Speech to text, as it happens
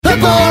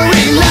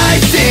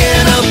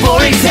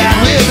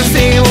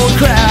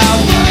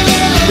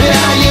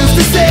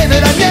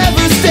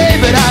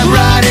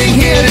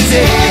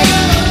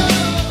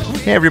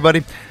Hey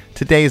everybody,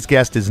 today's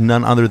guest is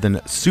none other than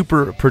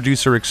super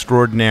producer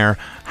extraordinaire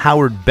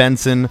Howard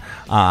Benson,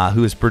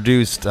 who has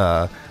produced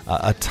a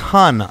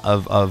ton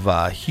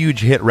of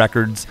huge hit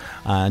records,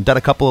 done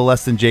a couple of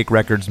Less Than Jake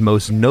records,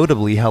 most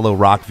notably Hello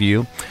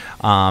Rockview.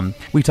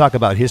 We talk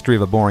about History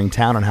of a Boring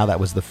Town and how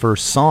that was the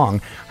first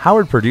song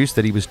Howard produced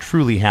that he was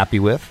truly happy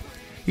with.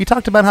 He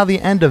talked about how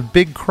the end of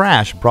Big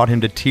Crash brought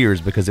him to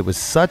tears because it was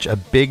such a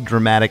big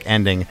dramatic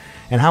ending,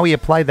 and how he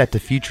applied that to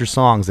future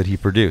songs that he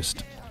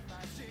produced.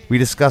 We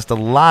discussed a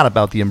lot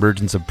about the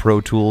emergence of Pro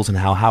Tools and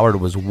how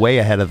Howard was way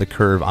ahead of the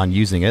curve on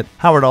using it.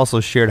 Howard also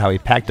shared how he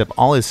packed up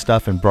all his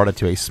stuff and brought it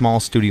to a small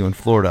studio in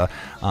Florida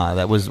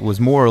that was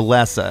more or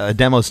less a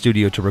demo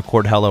studio to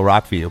record Hello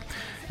Rockview,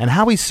 and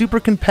how he's super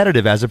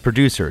competitive as a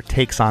producer,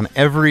 takes on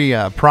every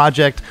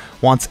project,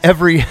 wants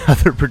every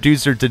other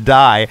producer to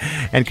die,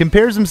 and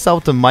compares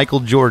himself to Michael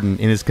Jordan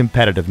in his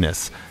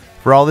competitiveness.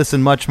 For all this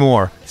and much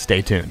more,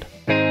 stay tuned.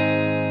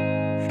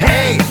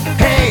 Hey,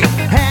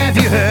 have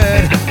you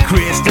heard?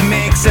 Krista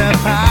makes a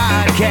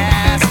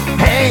podcast.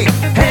 Hey,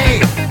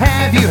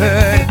 have you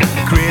heard?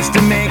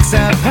 Krista makes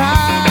a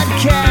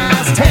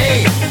podcast.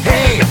 Hey,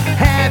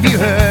 have you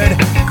heard?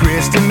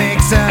 Krista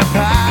makes a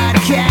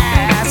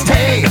podcast.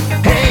 Hey,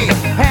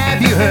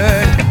 have you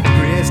heard?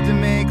 Krista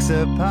makes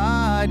a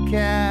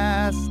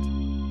podcast.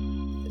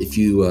 If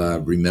you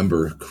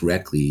remember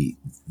correctly,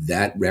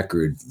 that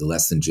record, the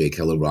Less Than Jake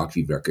Hello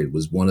Rockview record,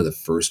 was one of the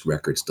first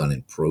records done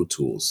in Pro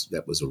Tools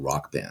that was a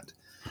rock band.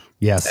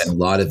 Yes. And a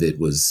lot of it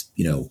was,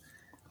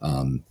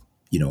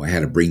 I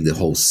had to bring the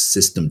whole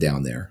system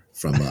down there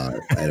from, I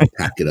had to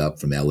pack it up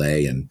from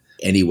LA. And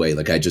anyway,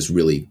 I just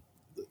really,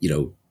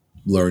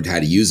 learned how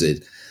to use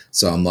it.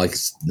 So I'm like,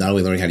 not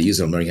only learning how to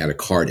use it, I'm learning how to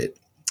card it.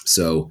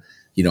 So,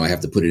 I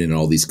have to put it in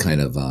all these kind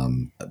of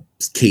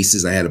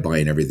cases I had to buy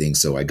and everything.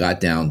 So I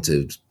got down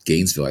to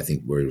Gainesville, I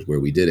think, where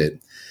we did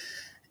it.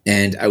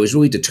 And I was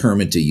really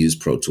determined to use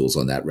Pro Tools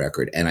on that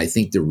record. And I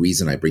think the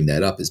reason I bring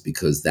that up is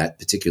because that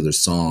particular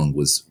song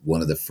was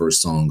one of the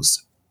first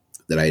songs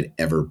that I had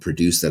ever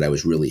produced that I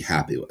was really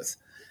happy with.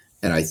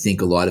 And I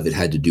think a lot of it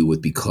had to do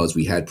with because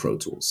we had Pro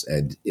Tools.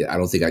 And I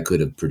don't think I could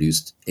have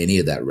produced any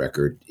of that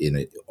record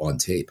on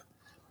tape.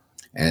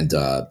 And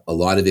a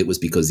lot of it was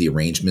because the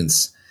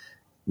arrangements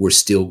were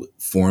still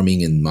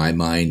forming in my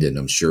mind, and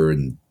I'm sure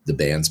in the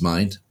band's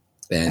mind.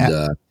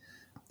 And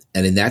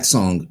in that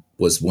song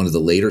was one of the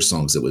later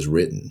songs that was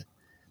written.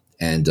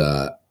 And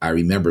I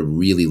remember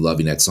really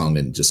loving that song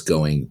and just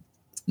going,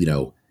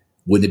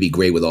 wouldn't it be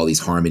great with all these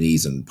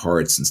harmonies and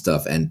parts and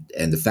stuff? And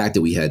the fact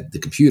that we had the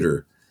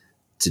computer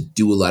to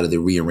do a lot of the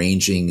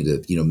rearranging,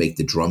 to, make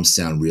the drums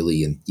sound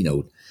really, and,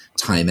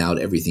 time out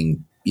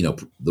everything,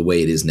 the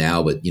way it is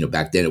now. But,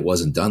 back then it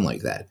wasn't done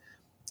like that.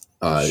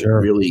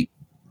 Sure. Really,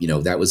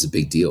 that was a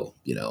big deal,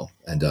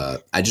 and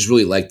I just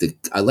really liked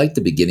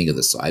the beginning of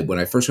the song. When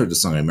I first heard the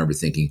song, I remember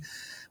thinking,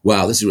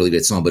 wow, this is a really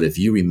great song. But if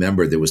you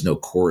remember, there was no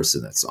chorus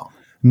in that song.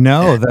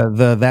 No,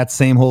 that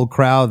same whole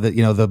crowd that,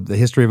 the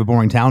History of a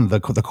Boring Town, the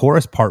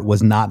chorus part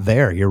was not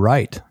there. You're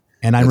right.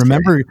 And I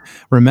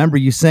remember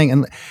you saying,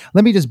 and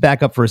let me just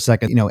back up for a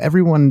second.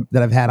 Everyone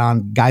that I've had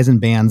on, guys in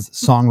bands,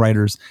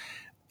 songwriters,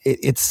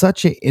 it's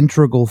such an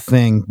integral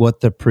thing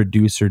what the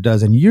producer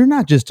does. And you're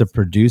not just a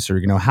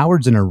producer.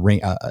 Howard's an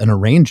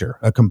arranger,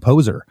 a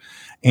composer.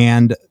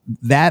 And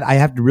that I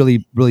have to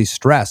really, really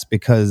stress,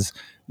 because,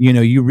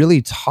 you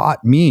really taught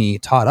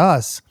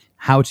us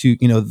how to,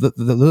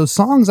 the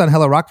songs on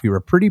Hello Rockview were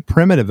pretty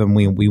primitive, and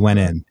we went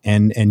in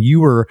and you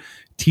were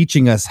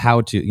teaching us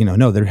how to,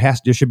 no,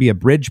 there should be a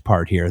bridge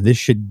part here. This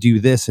should do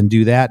this and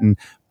do that. And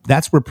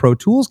that's where Pro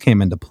Tools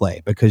came into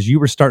play, because you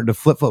were starting to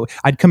flip.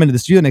 I'd come into the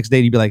studio the next day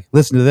and you'd be like,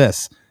 listen to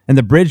this. And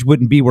the bridge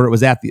wouldn't be where it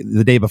was at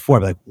the day before. I'd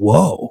be like,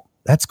 whoa,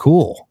 that's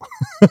cool.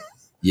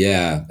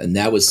 Yeah. And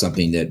that was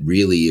something that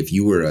really, if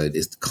you were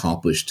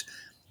accomplished,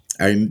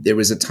 there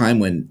was a time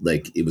when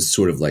it was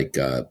sort of like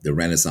the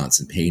Renaissance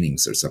in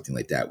paintings or something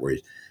like that, where,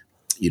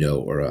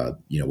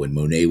 when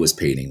Monet was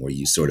painting, where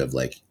you sort of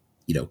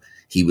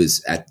he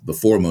was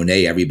before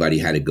Monet, everybody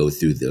had to go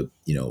through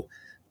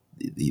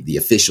the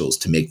officials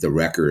to make the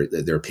record,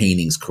 their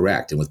paintings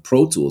correct. And with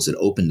Pro Tools, it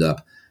opened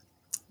up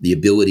the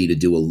ability to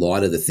do a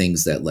lot of the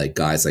things that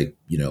guys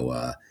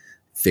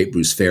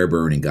Bruce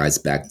Fairbairn and guys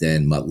back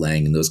then, Mutt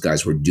Lange, and those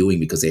guys were doing,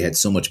 because they had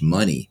so much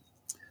money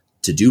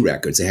to do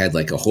records. They had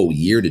a whole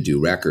year to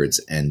do records,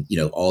 and,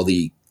 all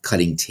the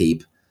cutting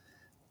tape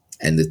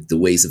and the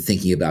ways of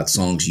thinking about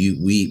songs.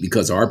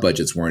 Because our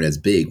budgets weren't as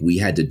big, we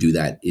had to do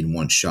that in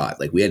one shot.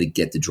 We had to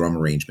get the drum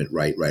arrangement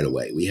right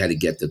away. We had to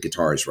get the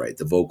guitars right,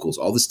 the vocals,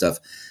 all the stuff,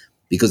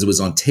 because it was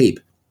on tape,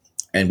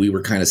 and we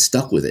were kind of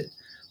stuck with it,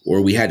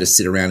 or we had to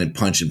sit around and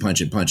punch and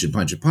punch and punch and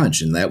punch and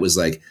punch. And that was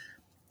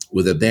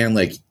with a band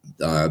like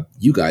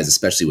you guys,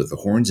 especially with the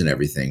horns and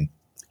everything,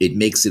 it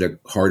makes it a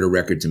harder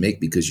record to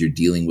make, because you're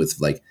dealing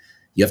with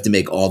you have to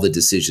make all the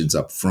decisions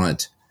up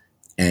front.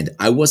 And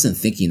I wasn't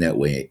thinking that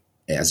way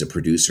as a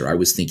producer. I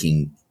was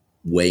thinking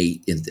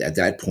at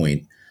that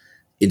point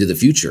into the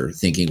future,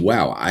 thinking,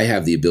 wow, I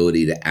have the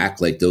ability to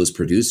act like those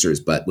producers,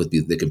 but with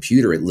the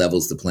computer, it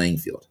levels the playing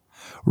field.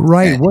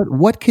 Right. And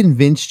What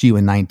convinced you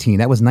in 19?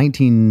 That was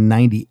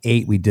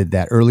 1998 we did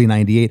that, early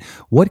 98.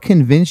 What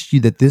convinced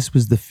you that this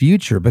was the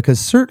future? Because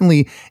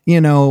certainly,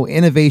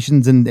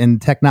 innovations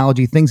and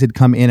technology, things had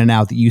come in and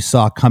out that you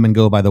saw come and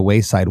go by the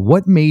wayside.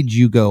 What made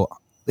you go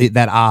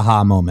that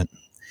aha moment?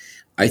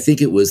 I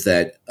think it was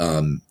that,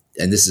 and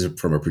this is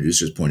from a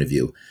producer's point of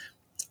view,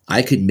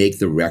 I could make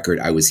the record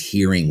I was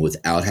hearing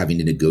without having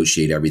to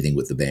negotiate everything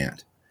with the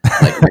band.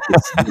 Like I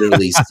could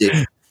literally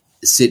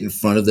sit in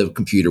front of the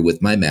computer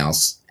with my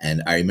mouse,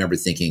 and I remember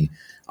thinking,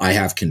 I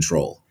have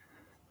control.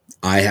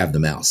 I have the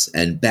mouse.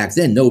 And back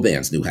then, no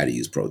bands knew how to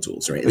use Pro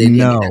Tools, right?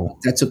 No.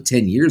 That took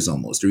 10 years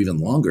almost, or even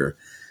longer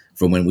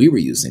from when we were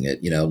using it,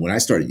 when I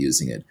started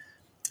using it.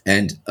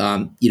 And,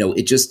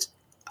 it just,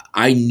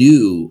 I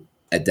knew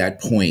at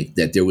that point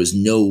that there was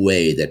no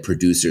way that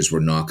producers were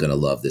not going to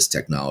love this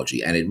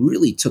technology. And it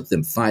really took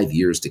them 5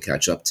 years to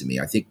catch up to me.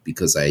 I think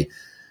because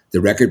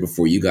the record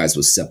before you guys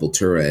was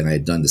Sepultura, and I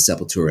had done the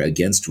Sepultura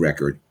Against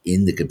record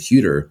in the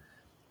computer,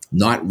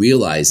 not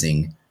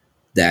realizing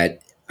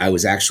that I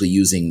was actually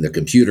using the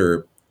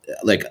computer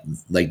like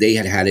they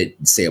had it,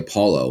 say,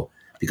 Apollo,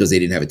 because they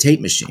didn't have a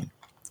tape machine.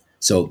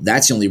 So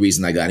that's the only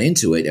reason I got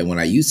into it. And when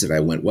I used it,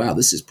 I went, wow,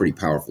 this is pretty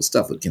powerful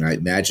stuff. Can I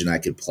imagine I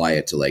could apply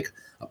it to like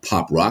a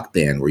pop rock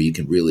band where you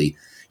can really,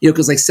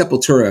 because like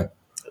Sepultura,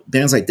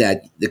 bands like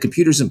that, the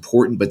computer's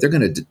important, but they're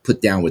going to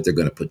put down what they're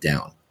going to put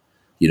down.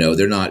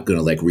 They're not going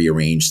to like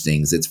rearrange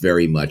things. It's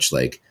very much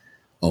like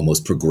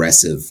almost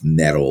progressive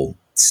metal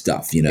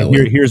stuff,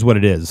 Here's what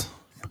it is.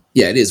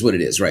 Yeah, it is what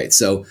it is, right?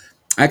 So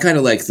I kind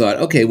of like thought,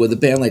 okay, with a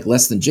band like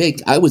Less Than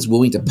Jake, I was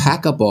willing to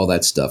pack up all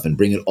that stuff and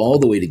bring it all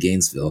the way to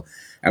Gainesville.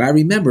 And I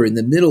remember in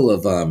the middle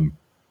of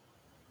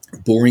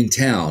Boring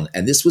Town,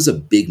 and this was a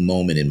big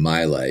moment in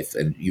my life,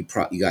 and you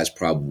guys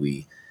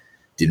probably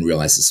didn't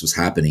realize this was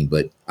happening,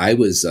 but I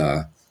was,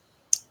 the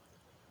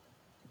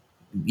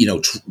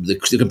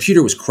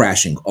computer was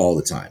crashing all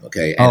the time.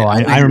 Okay. And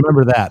I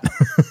remember that.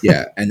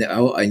 Yeah. And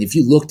if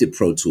you looked at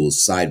Pro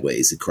Tools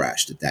sideways, it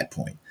crashed at that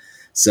point.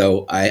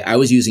 So I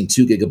was using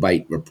 2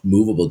 gigabyte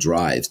removable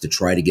drives to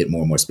try to get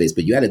more and more space,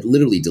 but you had to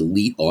literally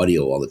delete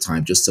audio all the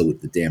time just so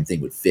the damn thing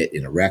would fit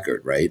in a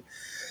record, right?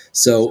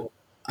 So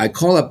I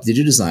call up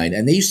DigiDesign,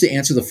 and they used to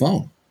answer the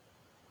phone,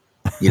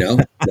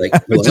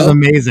 like which is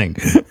amazing.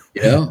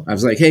 I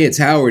was like, hey, it's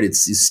Howard.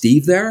 Is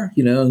Steve there?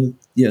 Let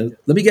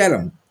me get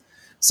him.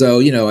 So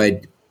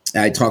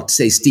I talked to,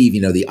 say,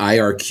 Steve, the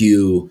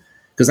IRQ,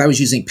 because I was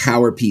using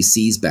Power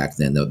PCs back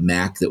then, the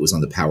Mac that was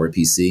on the Power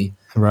PC.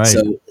 Right.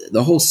 So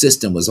the whole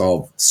system was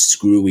all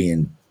screwy,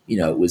 and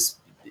it was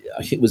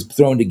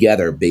thrown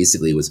together.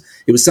 Basically, it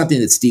was something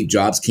that Steve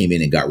Jobs came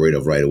in and got rid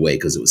of right away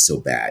because it was so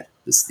bad.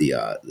 This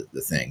the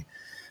thing.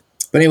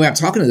 But anyway, I'm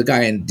talking to the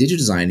guy in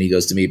DigiDesign, and he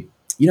goes to me,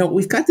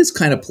 we've got this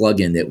kind of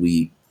plugin that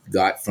we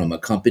got from a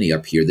company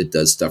up here that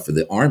does stuff for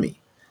the Army.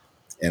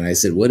 And I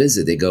said, what is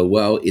it? They go,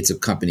 well, it's a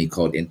company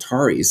called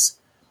Antares,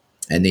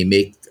 and they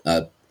make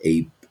a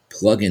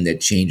plugin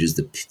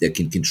that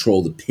can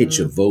control the pitch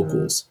of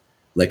vocals,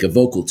 like a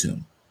vocal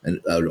tune, an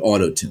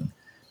auto tune.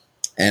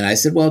 And I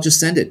said, well, just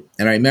send it.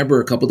 And I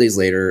remember a couple of days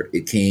later,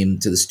 it came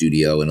to the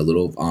studio in a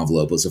little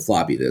envelope. It was a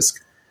floppy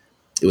disk.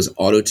 It was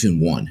Auto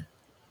Tune 1,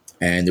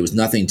 and there was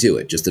nothing to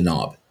it, just a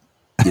knob,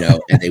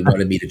 and they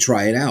wanted me to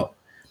try it out.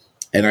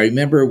 And I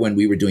remember when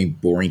we were doing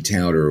Boring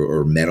Town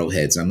or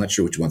Metalheads, I'm not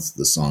sure which ones of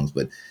the songs,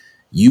 but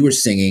you were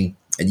singing,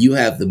 and you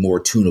have the more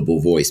tunable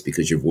voice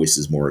because your voice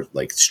is more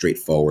like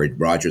straightforward.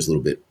 Roger's a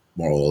little bit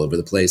more all over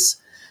the place,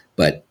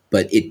 but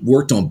it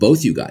worked on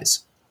both you guys.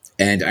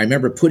 And I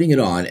remember putting it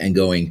on and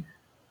going,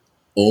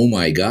 oh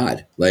my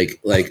God, like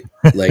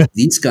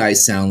these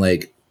guys sound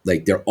like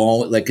they're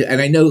all like,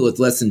 and I know with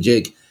Less Than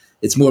Jake,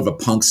 it's more of a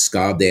punk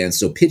ska band.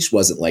 So pitch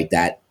wasn't like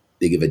that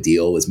big of a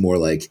deal. It was more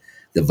like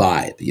the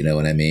vibe, you know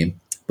what I mean?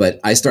 But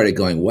I started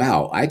going,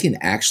 wow, I can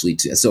actually,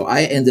 so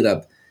I ended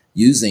up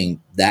using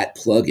that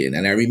plugin.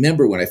 And I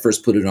remember when I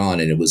first put it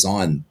on, and it was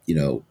on,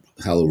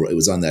 Hello, it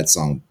was on that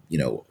song,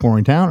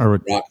 Boring Town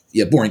or rock,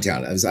 yeah, Boring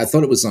Town. I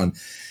thought it was on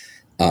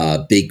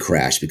Big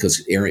Crash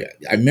because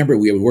I remember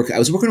I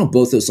was working on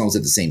both those songs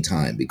at the same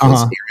time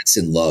because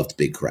Aronson loved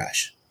Big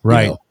Crash.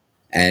 Right.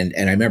 And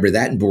I remember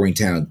that and Boring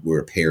Town were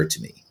a pair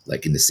to me,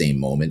 like in the same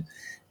moment.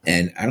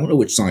 And I don't know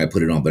which song I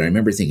put it on, but I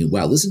remember thinking,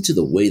 wow, listen to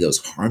the way those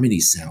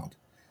harmonies sound,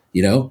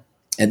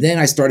 And then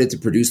I started to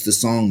produce the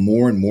song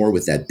more and more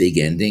with that big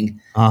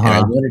ending. And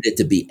I wanted it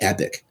to be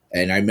epic.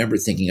 And I remember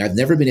thinking, I've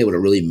never been able to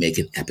really make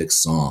an epic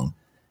song.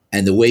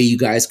 And the way you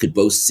guys could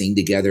both sing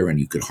together and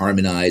you could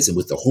harmonize, and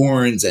with the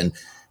horns and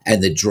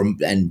the drum,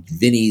 and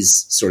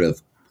Vinny's sort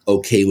of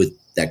okay with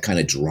that kind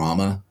of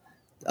drama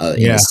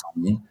in a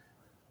song.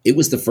 It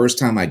was the first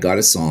time I got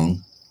a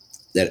song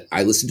that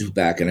I listened to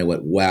back and I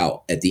went,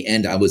 wow, at the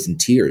end I was in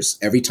tears.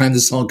 Every time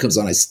the song comes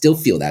on, I still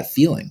feel that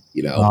feeling,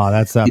 Oh,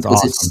 that's because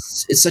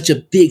awesome. It's such a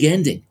big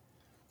ending,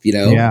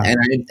 Yeah.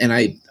 and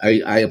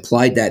I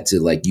applied that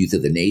to like Youth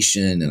of the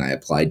Nation, and I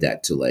applied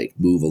that to like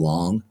Move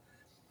Along.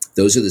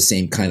 Those are the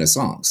same kind of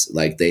songs.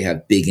 Like they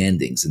have big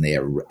endings and they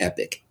have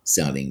epic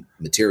sounding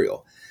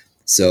material.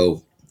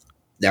 So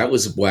that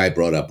was why I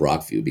brought up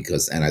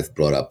Rockview and I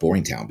brought up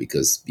Boring Town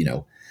because,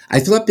 I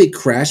thought Big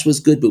Crash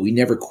was good, but we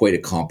never quite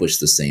accomplished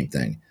the same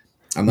thing.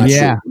 I'm not sure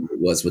Yeah. what it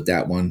was with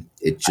that one.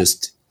 It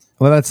just,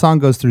 Well, that song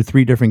goes through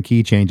 3 different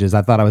key changes.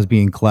 I thought I was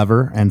being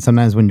clever, and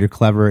sometimes when you're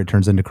clever, it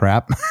turns into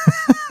crap.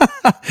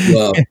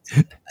 well,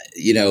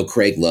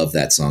 Craig loved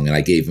that song, and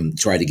I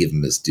tried to give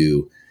him his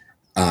due.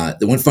 The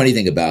one funny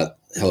thing about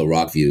Hello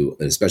Rockview,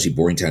 and especially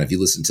Boring Town, if you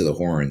listen to the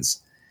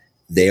horns,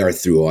 they are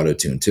through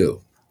auto-tune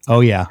too.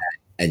 Oh, yeah.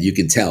 And you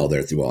can tell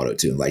they're through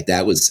auto-tune. Like,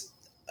 that was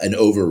an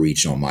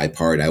overreach on my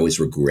part. I always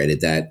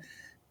regretted that.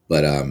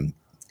 But,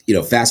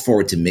 fast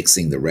forward to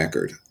mixing the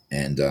record.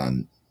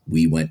 And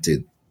we went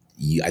to,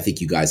 I think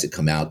you guys had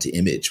come out to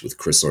Image with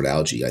Chris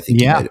Lord-Alge. I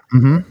think you Yeah. might have.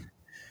 Mm-hmm.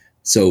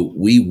 So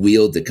we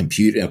wheeled the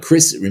computer. Now,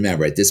 Chris,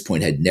 remember, at this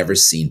point had never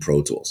seen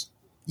Pro Tools.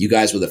 You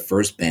guys were the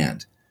first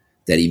band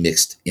that he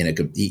mixed in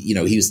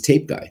he was a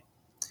tape guy.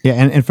 Yeah,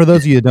 and for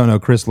those of you that don't know,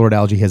 Chris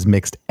Lord-Alge has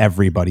mixed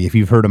everybody. If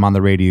you've heard him on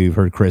the radio, you've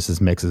heard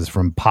Chris's mixes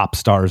from pop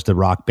stars to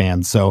rock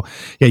bands. So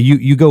yeah,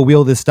 you go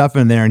wheel this stuff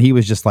in there, and he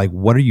was just like,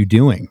 "What are you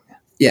doing?"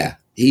 Yeah,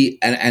 he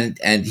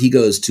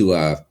goes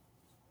to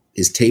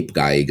his tape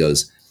guy. He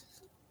goes,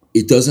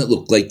 "It doesn't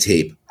look like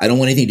tape. I don't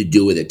want anything to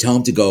do with it. Tell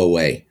him to go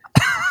away."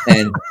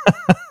 And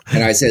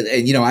I said,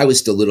 and I was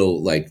still a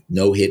little like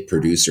no hit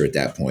producer at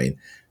that point,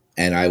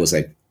 and I was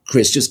like,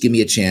 "Chris, just give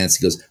me a chance."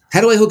 He goes, "How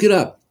do I hook it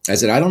up?" I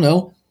said, "I don't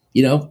know.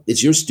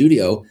 It's your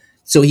studio."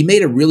 So he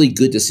made a really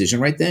good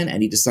decision right then,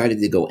 and he decided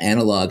to go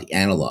analog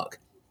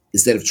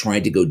instead of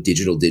trying to go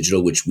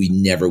digital, which we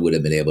never would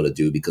have been able to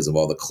do because of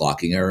all the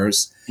clocking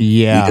errors.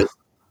 Yeah. He just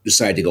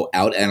decided to go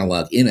out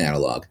analog, in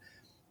analog.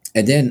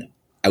 And then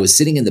I was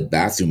sitting in the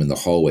bathroom in the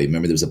hallway.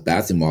 Remember, there was a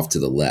bathroom off to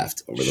the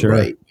left, over the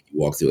right. You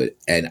walk through it.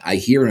 And I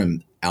hear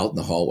him out in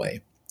the hallway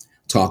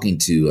talking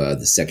to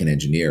the second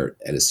engineer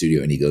at a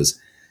studio, and he goes,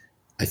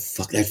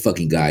 that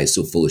fucking guy is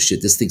so full of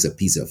shit. This thing's a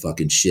piece of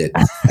fucking shit.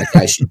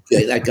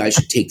 That guy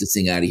should take this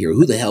thing out of here.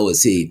 Who the hell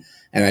is he?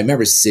 And I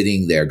remember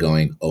sitting there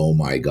going, "Oh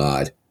my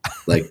God,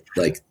 like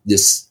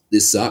this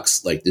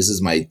sucks. Like, this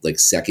is my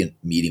second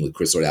meeting with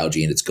Chris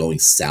Lord-Alge, and it's going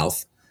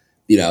south.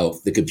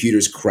 The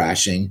computer's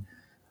crashing.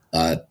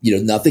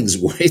 Nothing's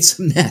it's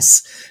a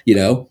mess.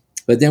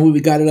 But then when we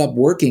got it up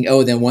working,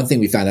 and then one thing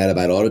we found out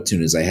about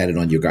autotune is I had it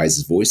on your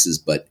guys' voices,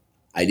 but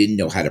I didn't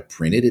know how to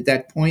print it at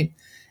that point.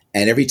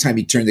 And every time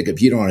you turn the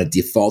computer on, it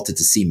defaulted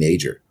to C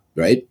major,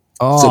 right?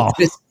 Oh. So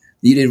Chris,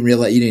 you didn't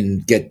realize, you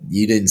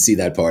didn't see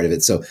that part of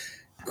it. So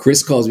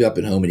Chris calls me up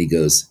at home and he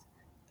goes,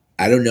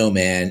 "I don't know,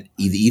 man.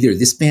 Either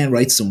this band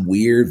writes some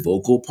weird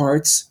vocal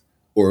parts,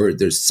 or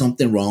there's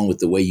something wrong with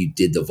the way you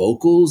did the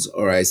vocals."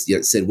 Or I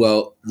said,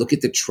 "Well, look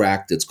at the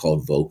track that's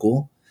called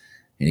vocal."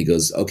 And he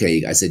goes,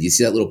 "Okay." I said, "You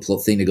see that little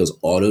thing that goes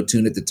auto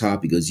tune at the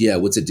top?" He goes, "Yeah,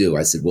 what's it do?"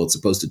 I said, "Well, it's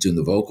supposed to tune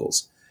the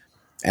vocals."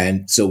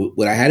 And so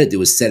what I had to do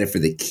was set it for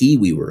the key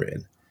we were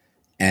in.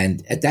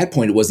 And at that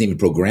point, it wasn't even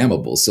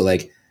programmable. So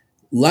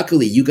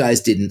luckily you guys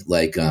didn't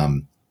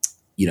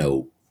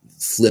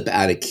flip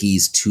out of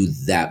keys to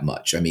that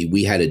much. I mean,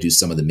 we had to do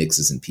some of the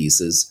mixes and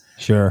pieces.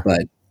 Sure.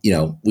 But,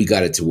 we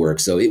got it to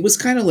work. So it was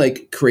kind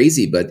of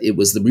crazy, but it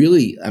was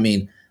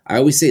I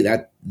always say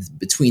that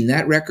between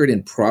that record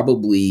and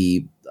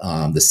probably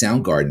the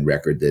Soundgarden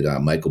record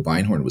that Michael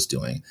Beinhorn was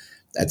doing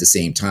at the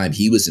same time,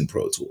 he was in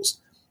Pro Tools.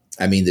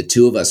 I mean, the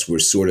two of us were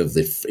sort of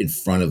in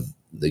front of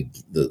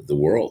the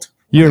world.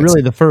 You're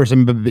really the first. I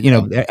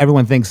mean,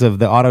 everyone thinks of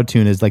the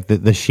auto-tune as like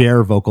the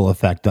Cher vocal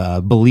effect,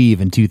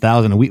 Believe in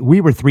 2000. We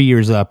were 3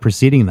 years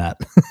preceding that.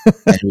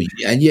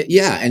 and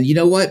you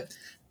know what?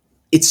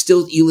 It's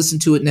still, you listen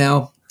to it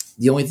now,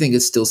 the only thing, it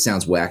still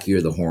sounds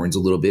wackier, the horns a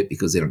little bit,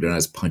 because they're not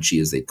as punchy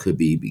as they could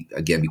be,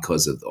 again,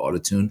 because of the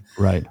auto-tune.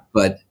 Right.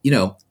 But,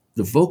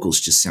 the vocals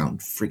just sound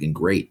freaking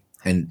great.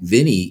 And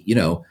Vinny,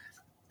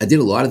 I did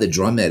a lot of the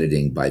drum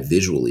editing by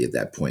visually at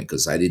that point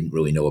because I didn't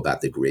really know about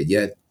the grid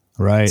yet.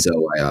 Right.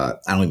 So I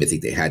don't even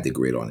think they had the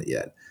grid on it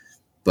yet.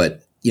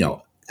 But,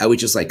 I would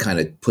just kind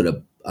of put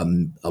a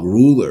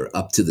ruler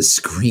up to the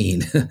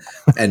screen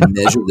and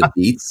measure the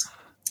beats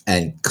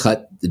and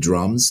cut the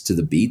drums to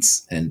the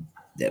beats. And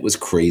that was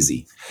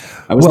crazy.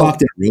 I was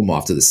locked in a room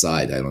off to the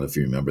side. I don't know if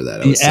you remember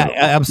that.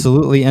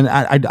 Absolutely. And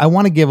I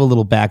want to give a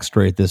little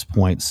backstory at this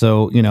point.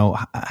 So,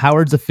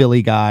 Howard's a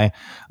Philly guy,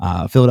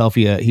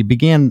 Philadelphia. He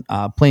began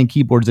playing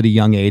keyboards at a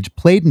young age,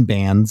 played in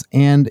bands,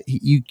 and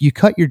you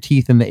cut your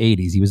teeth in the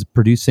 80s. He was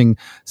producing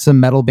some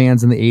metal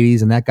bands in the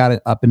 80s, and that got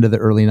it up into the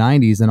early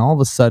 90s. And all of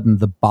a sudden,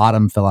 the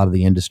bottom fell out of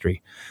the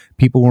industry.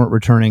 People weren't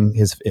returning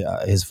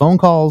his phone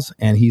calls,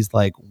 and he's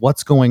like,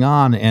 "What's going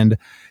on?" And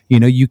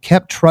you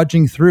kept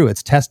trudging through.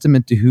 It's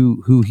testament to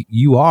who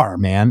you are,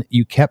 man.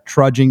 You kept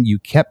trudging, you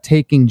kept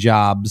taking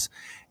jobs,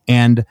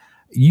 and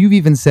you've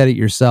even said it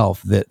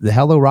yourself that the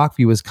Hello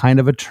Rockview was kind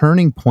of a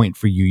turning point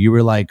for you. You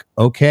were like,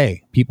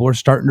 okay, people are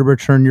starting to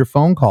return your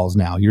phone calls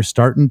now. You're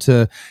starting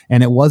to,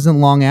 and it wasn't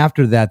long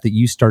after that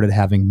you started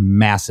having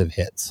massive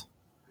hits.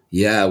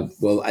 Yeah,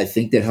 well, I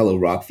think that Hello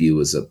Rockview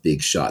was a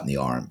big shot in the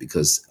arm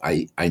because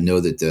I know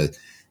that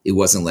it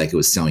wasn't like it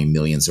was selling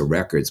millions of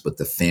records, but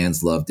the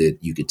fans loved it.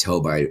 You could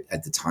tell by,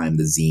 at the time,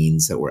 the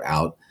zines that were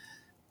out.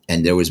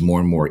 And there was more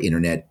and more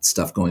internet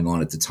stuff going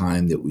on at the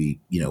time that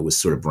was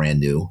sort of brand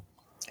new.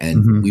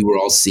 And we were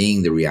all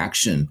seeing the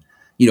reaction.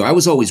 I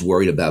was always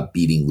worried about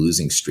beating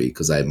Losing Streak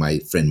because my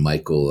friend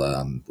Michael,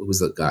 what was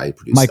the guy who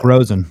produced Mike that?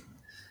 Rosen.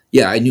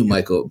 Yeah, I knew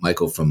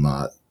Michael from,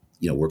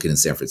 working in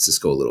San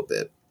Francisco a little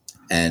bit.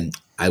 And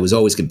I was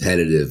always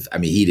competitive. I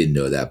mean, he didn't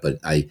know that, but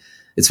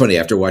it's funny,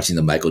 after watching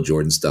the Michael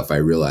Jordan stuff, I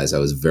realized I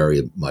was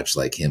very much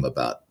like him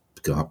about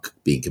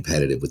being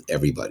competitive with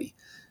everybody.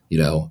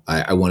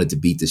 I wanted to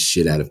beat the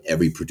shit out of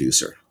every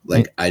producer.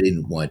 Like, I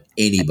didn't want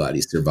anybody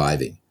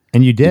surviving.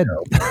 And you did.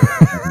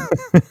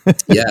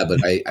 Yeah, but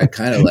I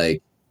kind of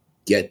like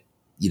get,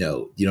 you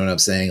know what I'm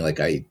saying? Like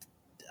I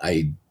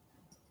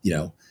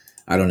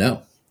don't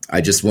know.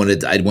 I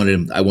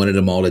wanted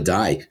them all to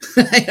die.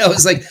 I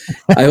was like,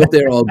 I hope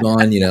they're all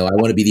gone. I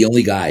want to be the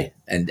only guy.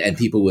 And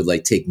people would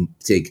like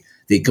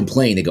they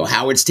complain and go,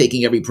 Howard's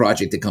taking every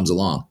project that comes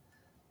along.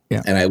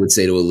 Yeah. And I would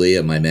say to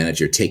Aaliyah, my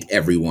manager, take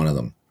every one of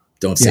them.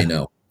 Don't say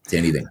no to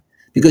anything.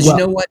 Because you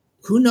know what?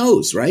 Who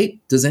knows,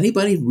 right? Does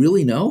anybody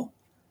really know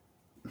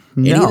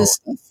any of this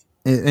stuff?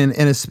 And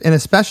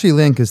especially,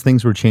 Lynn, because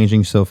things were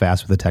changing so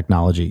fast with the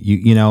technology,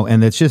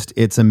 and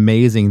it's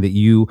amazing that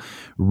you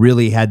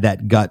really had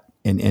that gut.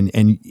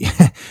 And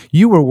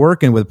you were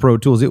working with Pro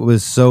Tools. It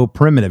was so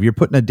primitive. You're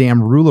putting a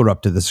damn ruler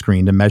up to the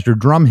screen to measure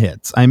drum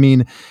hits. I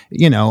mean,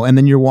 and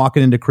then you're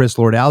walking into Chris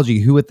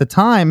Lord-Alge, who at the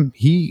time,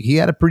 he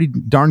had a pretty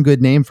darn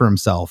good name for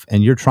himself.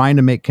 And you're trying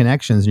to make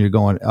connections and you're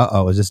going,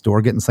 uh-oh, is this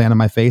door getting slammed in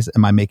my face?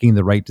 Am I making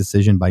the right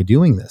decision by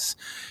doing this?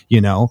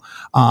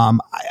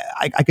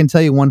 I can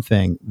tell you one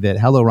thing, that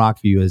Hello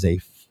Rockview is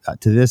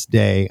to this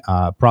day,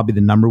 probably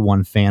the number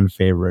one fan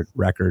favorite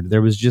record.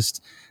 There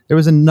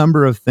was a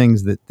number of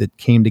things that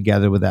came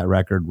together with that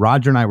record.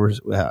 Roger and I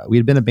we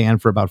had been a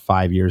band for about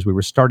 5 years. We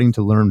were starting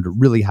to learn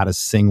really how to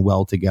sing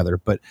well together,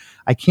 but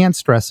I can't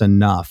stress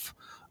enough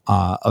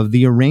of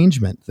the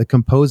arrangement, the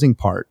composing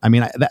part. I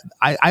mean,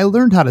 I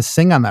learned how to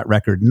sing on that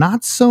record,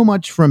 not so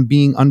much from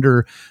being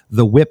under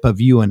the whip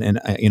of you and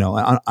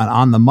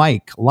on the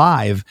mic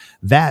live.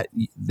 That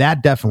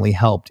definitely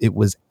helped. It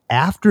was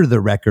after the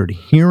record,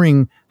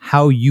 hearing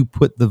how you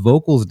put the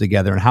vocals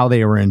together and how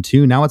they were in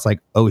tune. Now it's like,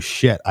 oh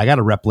shit, I got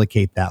to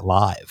replicate that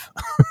live.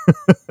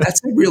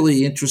 That's a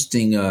really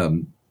interesting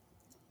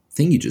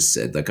thing you just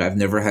said. Like, I've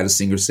never had a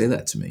singer say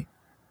that to me.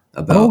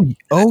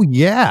 Oh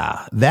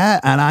yeah,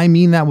 that, and I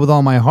mean that with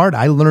all my heart.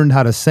 I learned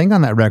how to sing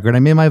on that record. I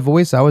made my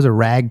voice. I was a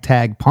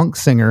ragtag punk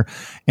singer,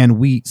 and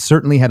we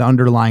certainly had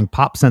underlying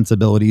pop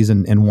sensibilities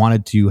and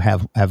wanted to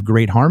have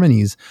great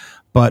harmonies.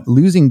 But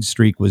Losing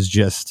Streak was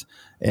just,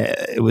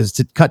 it was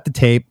to cut the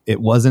tape.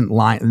 It wasn't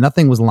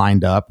nothing was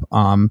lined up.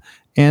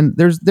 And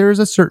there's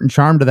a certain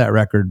charm to that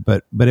record,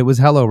 but it was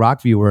Hello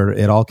Rockview where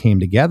it all came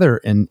together.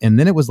 And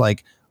then it was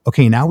like,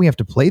 okay, now we have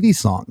to play these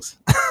songs.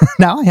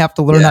 Now I have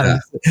to learn how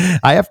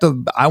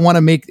to, I want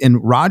to make,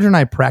 and Roger and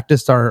I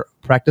practiced our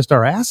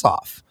ass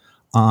off.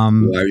 Well,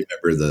 I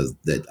remember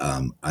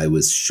that I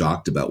was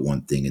shocked about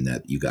one thing in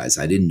that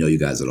I didn't know you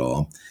guys at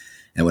all.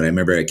 And when I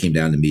remember I came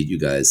down to meet you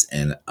guys,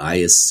 and I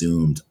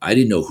assumed, I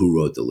didn't know who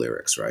wrote the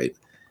lyrics, right?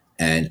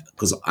 And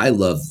because I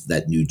love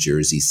that New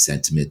Jersey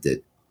sentiment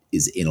that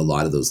is in a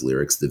lot of those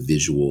lyrics, the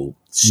visual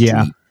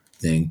street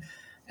thing.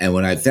 And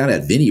when I found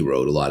out Vinny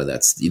wrote a lot of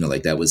that,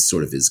 like that was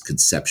sort of his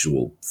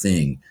conceptual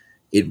thing,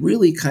 it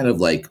really kind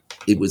of like,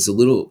 it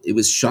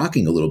was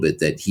shocking a little bit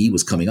that he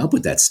was coming up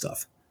with that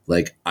stuff.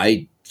 Like,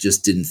 I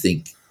just didn't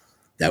think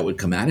that would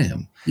come out of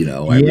him,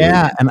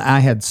 And I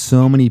had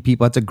so many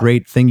people. That's a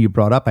great thing you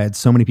brought up. I had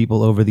so many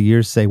people over the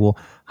years say, well,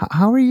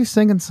 how are you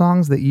singing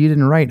songs that you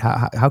didn't write?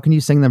 How can you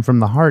sing them from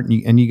the heart?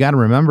 And you got to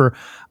remember,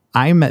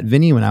 I met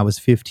Vinny when I was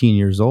 15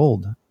 years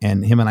old,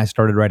 and him and I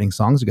started writing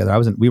songs together.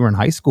 We were in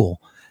high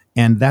school,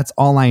 and that's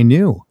all I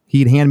knew.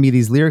 He'd hand me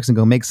these lyrics and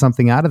go, make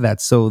something out of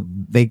that. So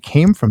they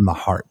came from the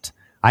heart.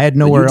 I had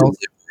nowhere else.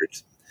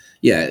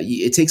 Yeah,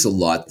 it takes a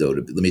lot, though.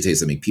 Let me tell you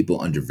something. People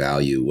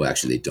undervalue, well,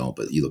 actually they don't,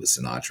 but you look at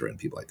Sinatra and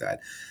people like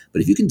that.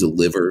 But if you can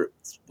deliver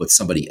what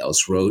somebody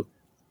else wrote,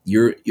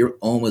 you're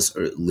almost,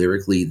 or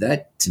lyrically,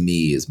 that to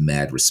me is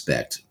mad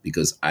respect,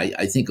 because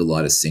I think a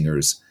lot of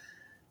singers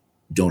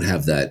don't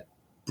have that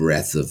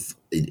breadth of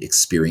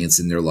experience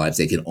in their lives.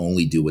 They can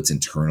only do what's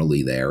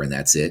internally there, and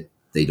that's it.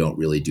 They don't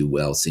really do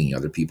well singing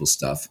other people's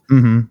stuff.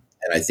 Mm-hmm.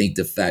 And I think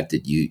the fact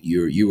that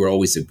you were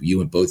always,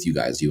 you and both you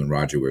guys, you and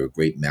Roger, were a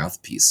great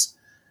mouthpiece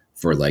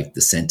for like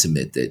the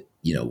sentiment that,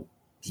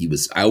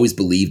 I always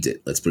believed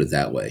it. Let's put it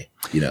that way,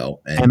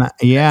 And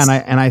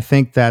I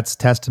think that's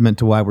testament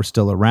to why we're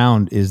still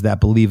around, is that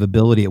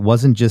believability. It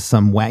wasn't just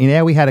some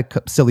we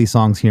had silly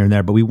songs here and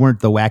there, but we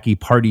weren't the wacky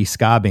party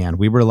ska band.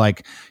 We were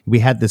like, we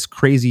had this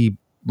crazy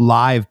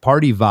live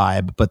party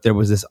vibe, but there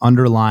was this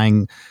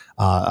underlying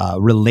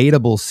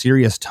relatable,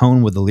 serious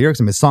tone with the lyrics.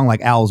 I mean, a song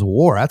like Al's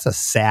War, that's a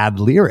sad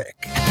lyric.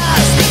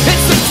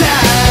 And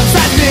sometimes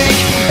I think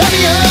I'm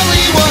the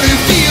only one who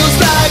feels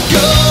like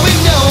going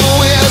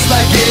nowhere's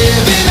like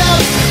giving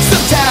up.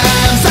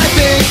 Sometimes I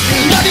think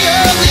I'm the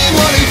only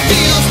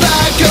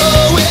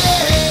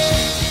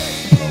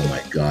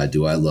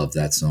do I love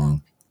that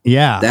song.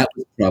 Yeah. That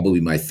was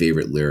probably my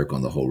favorite lyric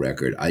on the whole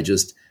record. I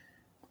just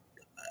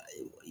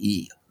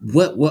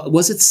what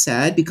was it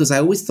sad? Because I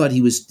always thought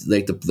he was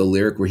like the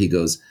lyric where he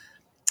goes,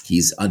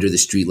 he's under the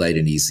streetlight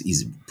and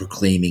he's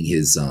proclaiming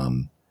his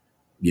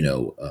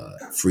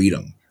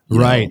freedom,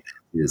 Right.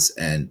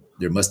 and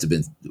there must have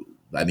been,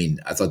 I mean,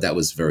 I thought that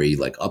was very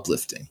like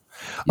uplifting.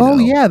 Oh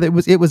yeah,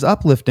 it was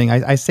uplifting.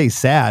 I say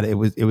sad. It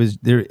was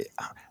there.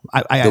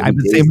 There'll I be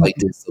would say days like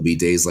this. There'll be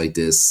days like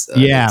this.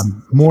 yeah, it's a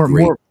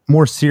great.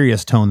 more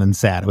serious tone than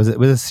sad. It was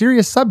a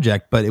serious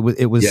subject, but it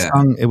was Yeah.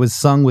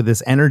 sung with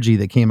this energy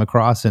that came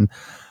across. And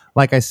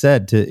like I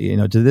said,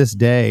 to this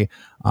day,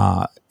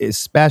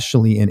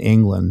 especially in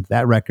England,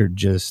 that record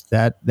just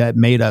that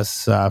made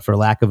us, for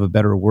lack of a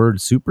better word,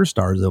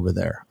 superstars over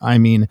there. I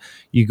mean,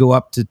 you go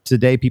up to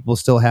today, people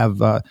still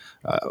have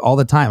all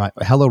the time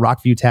Hello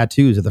Rockview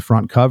tattoos at the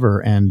front cover,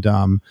 and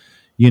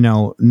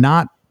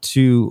not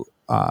to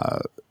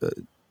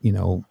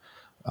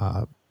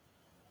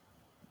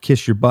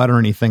kiss your butt or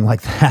anything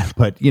like that,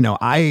 but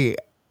I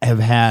have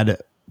had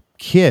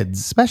kids,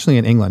 especially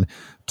in England,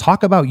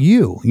 talk about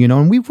you,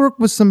 and we've worked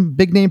with some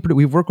big name.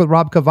 We've worked with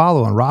Rob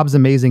Cavallo, and Rob's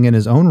amazing in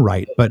his own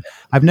right. But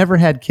I've never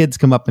had kids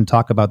come up and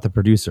talk about the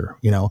producer.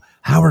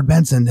 Howard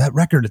Benson, that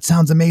record, it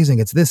sounds amazing.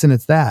 It's this and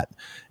it's that.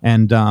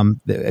 And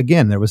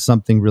again, there was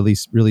something really,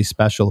 really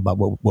special about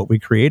what we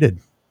created.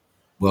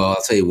 Well,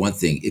 I'll tell you one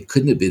thing. It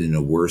couldn't have been in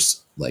a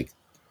worse like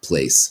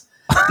place,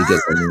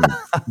 because I mean,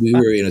 we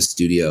were in a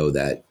studio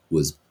that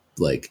was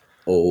like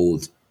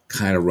old,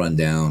 kind of run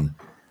down,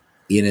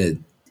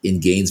 in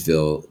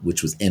Gainesville,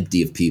 which was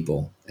empty of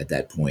people at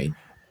that point.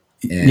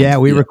 And, yeah,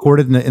 we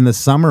recorded in the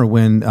summer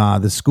when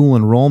the school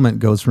enrollment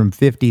goes from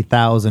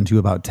 50,000 to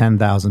about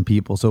 10,000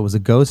 people. So it was a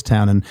ghost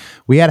town. And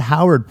we had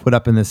Howard put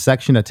up in this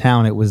section of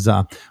town. It was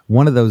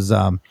one of those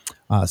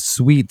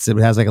suites. It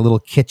has like a little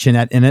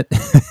kitchenette in it.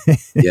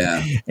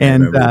 Yeah.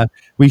 And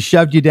we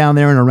shoved you down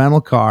there in a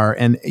rental car.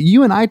 And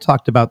you and I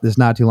talked about this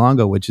not too long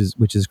ago, which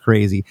is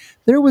crazy.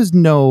 There was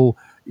no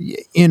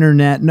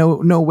internet,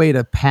 no way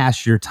to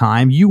pass your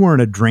time. You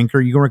weren't a drinker.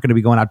 You weren't going to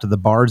be going out to the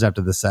bars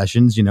after the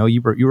sessions.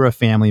 You were a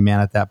family man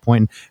at that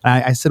point.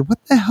 And I said,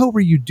 what the hell were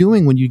you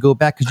doing when you go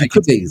back? Because I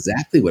could say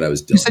exactly what I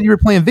was doing. You said you were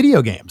playing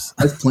video games.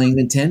 I was playing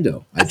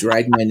Nintendo. I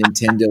dragged my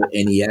Nintendo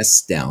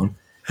NES down,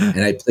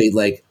 and I played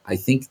I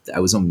think I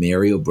was on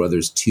Mario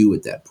Brothers 2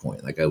 at that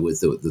point. Like I was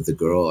the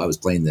girl. I was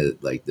playing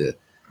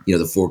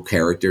the 4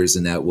 characters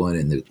in that one,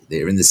 and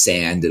they're in the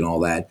sand and all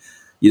that.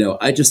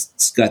 I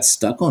just got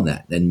stuck on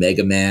that, and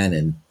Mega Man,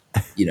 and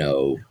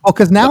Oh,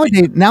 because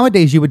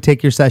nowadays you would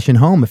take your session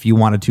home if you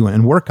wanted to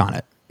and work on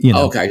it.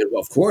 Okay,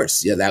 well, of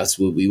course, yeah, that's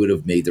what we would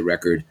have made the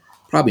record.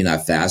 Probably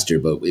not faster,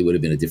 but it would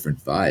have been a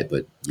different vibe.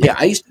 But yeah,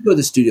 I used to go to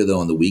the studio though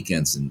on the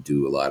weekends and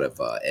do a lot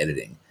of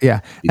editing.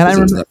 Yeah, and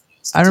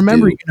I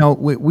remember,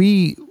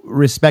 we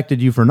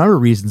respected you for a number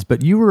of reasons,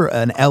 but you were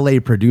an LA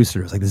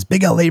producer. It was like this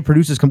big LA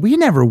producers come. We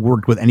never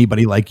worked with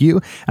anybody like you.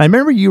 And I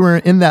remember you were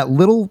in that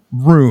little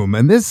room,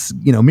 and this,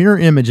 Mirror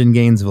Image in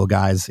Gainesville,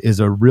 guys, is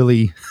a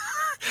really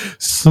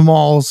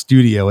small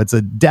studio. It's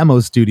a demo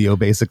studio,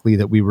 basically,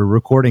 that we were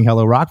recording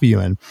Hello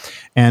Rockview in.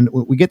 And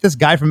we get this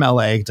guy from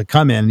LA to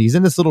come in, and he's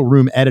in this little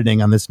room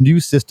editing on this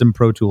new system,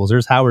 Pro Tools.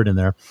 There's Howard in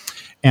there.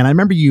 And I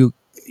remember you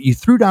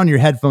threw down your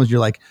headphones. You're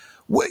like,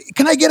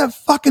 can I get a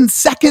fucking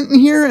second in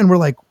here? And we're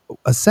like,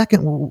 a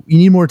second? You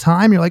need more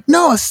time? You're like,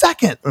 no, a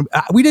second.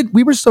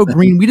 We were so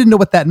green, we didn't know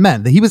what that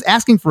meant. He was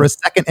asking for a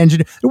second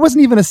engineer. There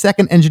wasn't even a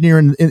second engineer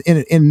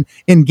in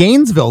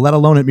Gainesville, let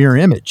alone at Mirror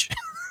Image.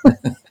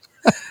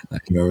 I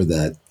remember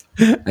that.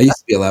 I used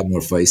to be a lot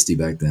more feisty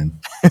back then.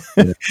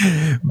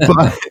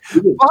 But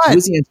who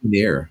was the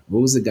engineer?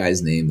 What was the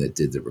guy's name that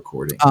did the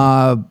recording?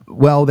 Bob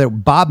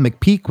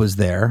McPeak was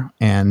there,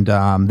 and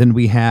then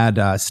we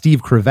had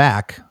Steve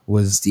Kravac.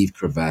 Steve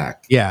Kravac.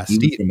 Yeah, he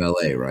was from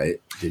LA, right?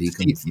 Did he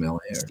come from LA?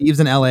 Steve's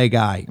an LA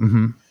guy.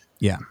 Mm-hmm.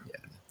 Yeah.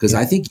 Because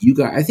I think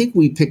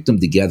we picked them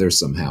together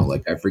somehow.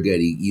 Like I forget,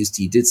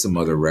 he did some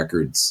other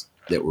records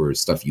that were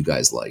stuff you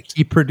guys liked.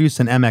 He produced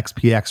an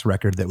MXPX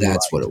record that we liked.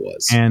 That's what it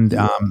was. And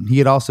he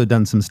had also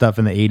done some stuff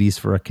in the 80s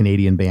for a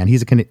Canadian band.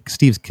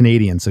 Steve's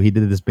Canadian, so he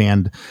did this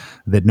band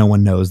that no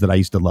one knows that I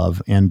used to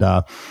love. And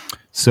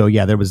so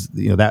yeah, there was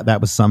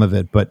that was some of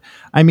it. But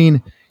I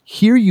mean,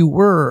 here you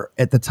were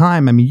at the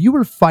time. I mean, you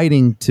were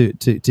fighting to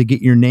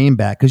get your name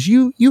back, because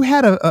you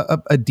had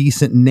a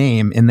decent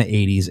name in the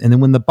 80s. And then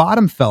when the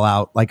bottom fell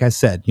out, like I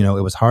said,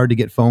 it was hard to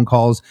get phone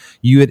calls.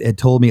 You had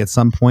told me at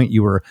some point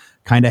you were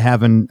kind of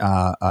having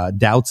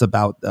doubts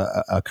about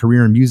a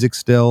career in music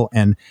still.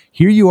 And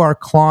here you are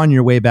clawing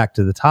your way back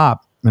to the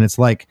top. And it's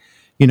like,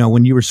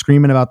 when you were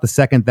screaming about the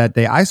second that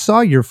day, I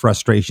saw your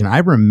frustration. I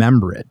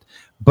remember it.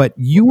 But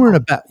you weren't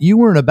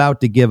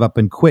about to give up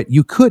and quit.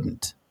 You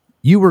couldn't.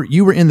 You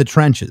were in the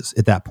trenches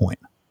at that point.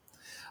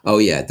 Oh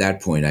yeah, at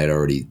that point I'd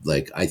already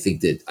I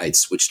think that I'd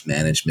switched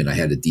management. I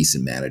had a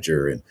decent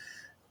manager, and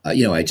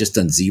I just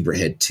done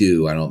Zebrahead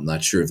 2. I'm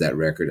not sure if that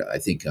record. I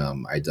think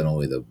I'd done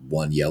only the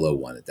one yellow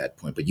one at that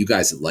point. But you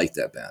guys had liked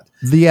that band.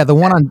 The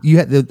one on you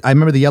had. I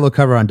remember the yellow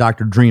cover on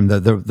Dr. Dream.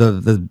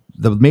 The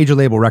major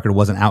label record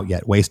wasn't out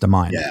yet. Waste of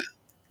Mind.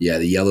 Yeah,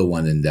 the yellow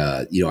one, and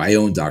I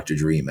own Dr.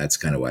 Dream. That's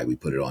kind of why we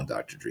put it on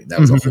Dr. Dream. That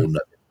was a whole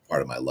nother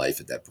part of my life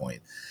at that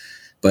point.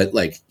 But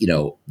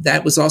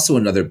that was also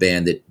another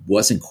band that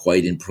wasn't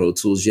quite in Pro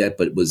Tools yet,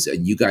 but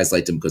and you guys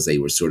liked them because they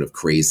were sort of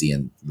crazy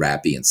and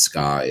rappy and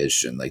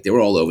ska-ish, and like they were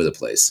all over the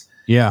place.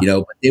 Yeah.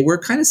 But they were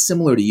kind of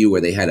similar to you,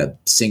 where they had a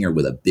singer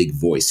with a big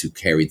voice who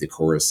carried the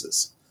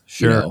choruses.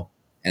 Sure.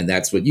 And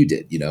that's what you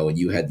did, and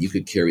you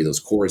could carry those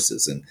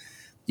choruses. And,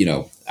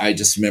 I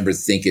just remember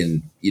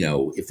thinking,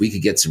 if we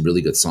could get some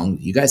really good songs,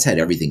 you guys had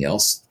everything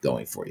else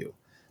going for you.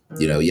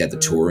 You had the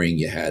touring,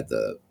 you had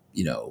the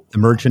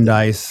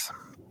merchandise.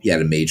 You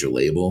had a major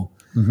label.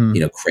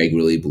 Craig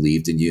really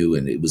believed in you,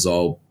 and it was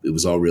all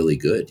really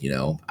good.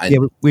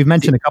 We've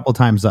mentioned a couple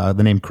times the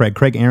name Craig.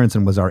 Craig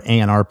Aronson was our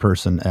A&R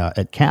person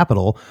at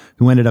Capitol,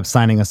 who ended up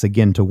signing us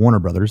again to Warner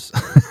Brothers.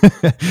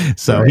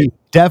 So right. He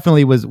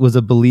definitely was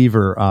a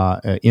believer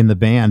in the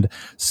band.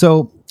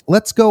 So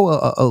let's go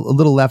a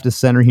little left of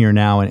center here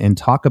now and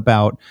talk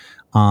about,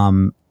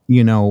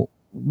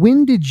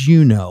 when did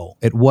you know,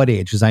 at what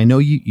age? Because I know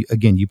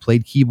you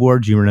played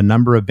keyboards, you were in a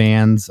number of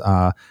bands.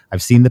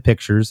 I've seen the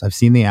pictures, I've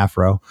seen the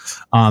afro.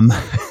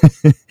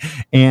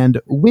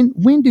 And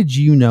when did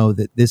you know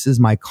that this is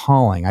my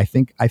calling? I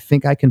think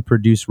I can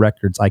produce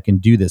records. I can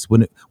do this.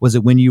 Was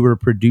it when you were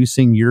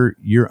producing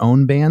your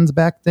own bands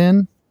back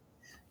then?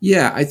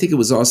 Yeah, I think it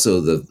was also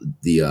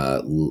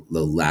the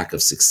lack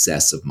of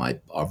success of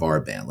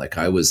our band. Like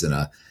I was in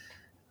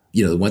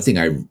the one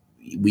thing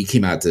we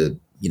came out to.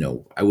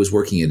 I was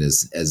working in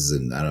as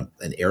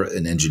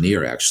an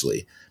engineer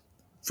actually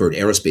for an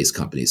aerospace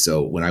company.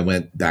 So when I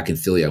went back in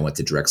Philly, I went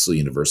to Drexel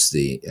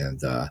University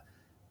and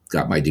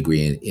got my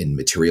degree in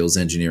materials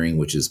engineering,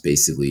 which is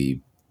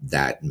basically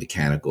that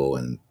mechanical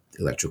and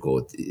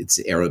electrical. It's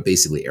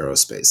basically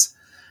aerospace.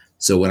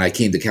 So when I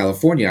came to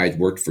California, I'd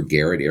worked for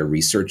Garrett Air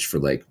Research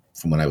from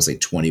when I was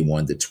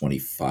 21 to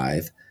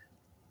 25.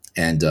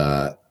 And,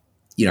 I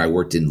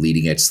worked in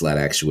leading edge slat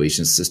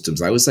actuation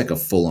systems. I was like a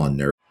full on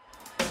nerd.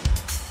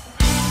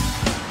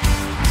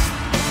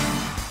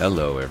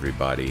 Hello,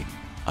 everybody.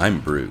 I'm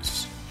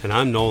Bruce. And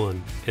I'm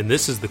Nolan, and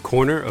this is the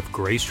Corner of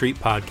Gray Street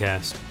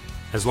podcast.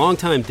 As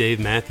longtime Dave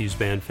Matthews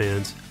Band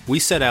fans, we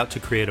set out to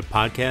create a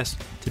podcast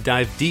to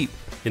dive deep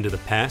into the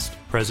past,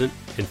 present,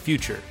 and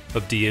future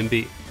of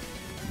DMB.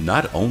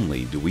 Not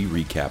only do we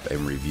recap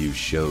and review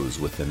shows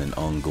within an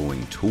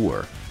ongoing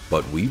tour,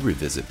 but we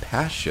revisit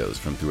past shows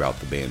from throughout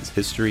the band's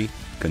history,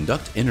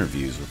 conduct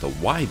interviews with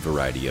a wide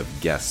variety of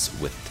guests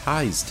with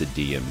ties to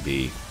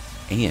DMB,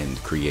 and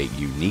create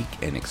unique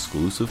and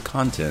exclusive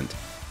content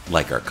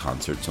like our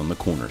Concerts on the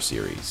Corner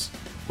series.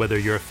 Whether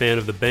you're a fan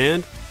of the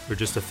band or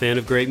just a fan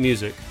of great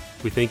music,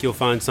 we think you'll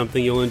find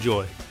something you'll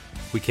enjoy.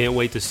 We can't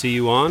wait to see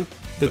you on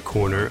the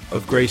Corner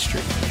of Gray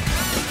Street.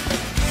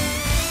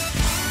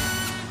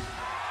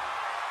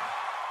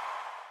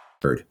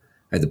 I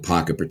had the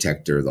pocket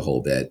protector, the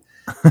whole bit,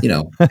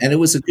 and it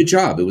was a good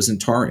job. It was in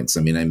Torrance.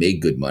 I mean, I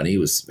made good money. It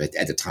was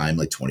at the time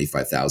like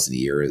 $25,000 a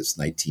year. It was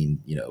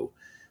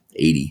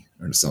 1980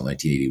 or something,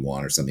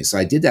 1981 or something. So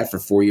I did that for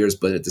 4 years,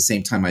 but at the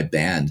same time, my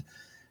band,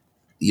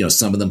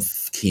 some of them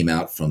came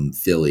out from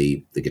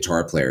Philly. The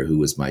guitar player, who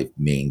was my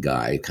main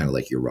guy, kind of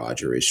like your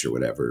Roger-ish or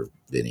whatever,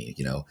 Vinny,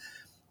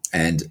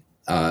 and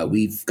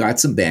we've got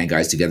some band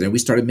guys together and we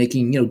started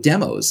making,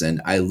 demos.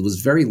 And I was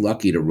very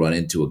lucky to run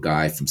into a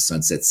guy from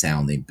Sunset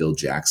Sound named Bill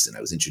Jackson.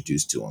 I was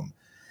introduced to him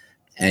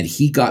and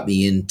he got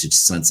me into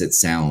Sunset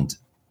Sound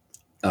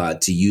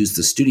to use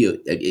the studio.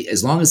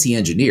 As long as he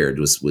engineered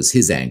was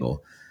his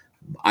angle,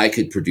 I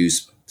could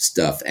produce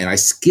stuff. And I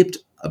skipped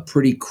a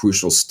pretty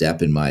crucial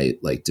step in my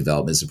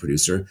development as a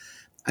producer.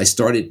 I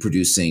started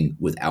producing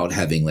without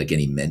having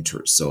any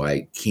mentors. So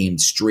I came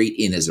straight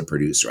in as a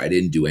producer. I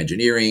didn't do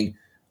engineering.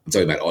 I'm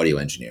talking about audio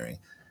engineering.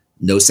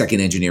 No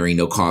second engineering,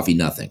 no coffee,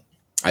 nothing.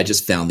 I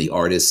just found the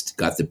artist,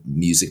 got the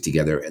music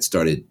together and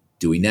started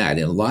doing that.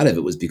 And a lot of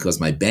it was because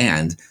my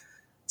band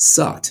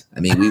sucked.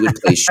 I mean, we would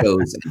play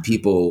shows and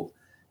people,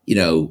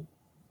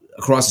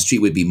 across the street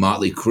would be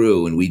Motley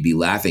Crue and we'd be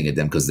laughing at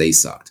them because they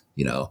sucked,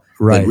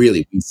 Right. But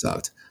really we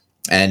sucked.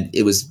 And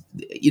it was,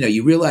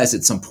 you realize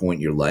at some point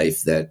in your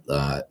life that,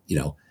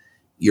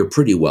 you're a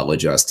pretty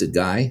well-adjusted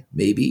guy,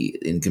 maybe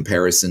in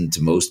comparison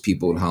to most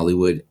people in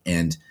Hollywood.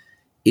 And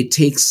it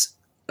takes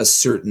a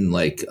certain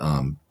I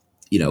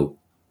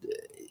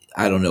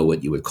don't know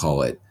what you would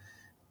call it.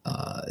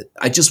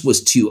 I just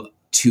was too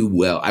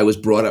well. I was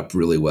brought up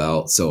really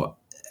well. So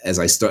as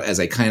I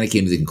kind of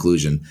came to the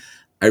conclusion,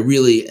 I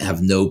really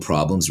have no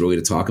problems really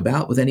to talk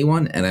about with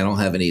anyone. And I don't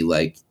have any,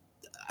 I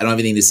don't have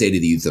anything to say to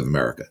the youth of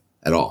America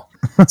at all.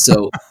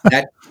 So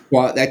that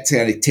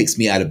kind of takes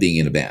me out of being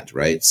in a band.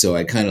 Right. So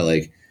I kind of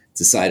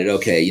decided,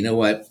 okay, you know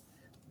what?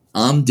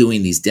 I'm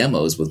doing these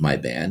demos with my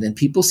band and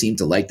people seem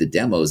to like the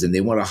demos and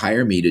they want to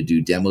hire me to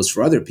do demos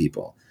for other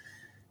people.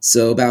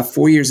 So about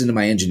 4 years into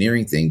my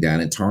engineering thing down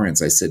in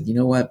Torrance, I said, you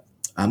know what?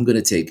 I'm going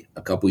to take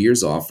a couple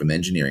years off from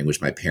engineering,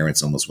 which my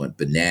parents almost went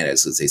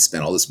bananas because they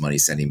spent all this money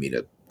sending me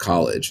to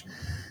college,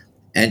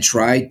 and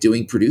try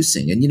doing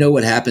producing. And you know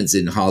what happens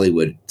in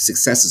Hollywood?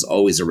 Success is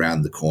always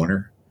around the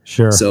corner.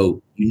 Sure.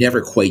 So you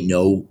never quite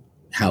know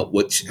how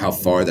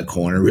far the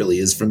corner really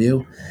is from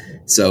you.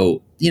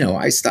 So,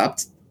 I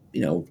stopped,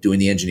 doing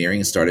the engineering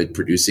and started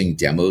producing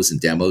demos and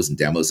demos and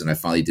demos. And I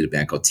finally did a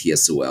band called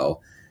TSOL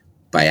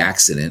by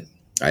accident.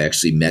 I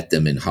actually met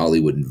them in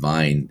Hollywood and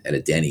Vine at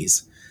a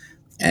Denny's.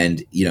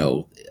 And,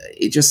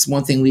 it just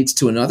one thing leads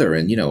to another.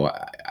 And,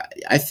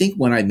 I think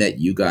when I met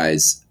you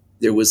guys,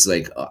 there was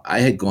I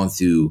had gone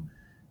through,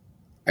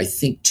 I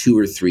think 2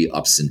 or 3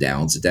 ups and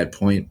downs at that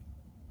point,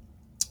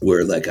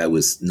 where I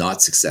was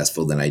not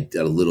successful, then I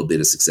got a little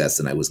bit of success,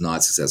 then I was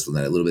not successful,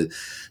 then a little bit.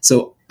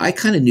 So I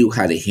kind of knew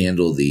how to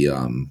handle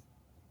the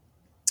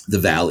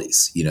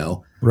valleys,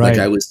 Right.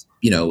 I was,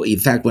 in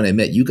fact, when I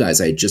met you guys,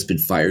 I had just been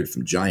fired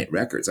from Giant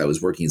Records. I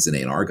was working as an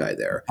A&R guy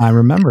there. I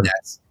remember.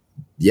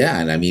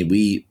 And I mean,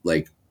 we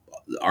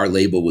our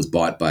label was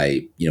bought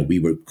by, we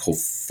were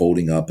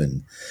folding up,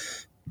 and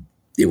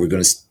they were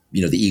going to,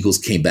 the Eagles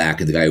came back,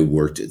 and the guy who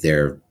worked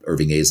there,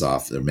 Irving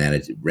Azoff,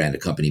 ran the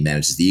company,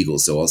 manages the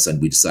Eagles. So all of a sudden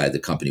we decided the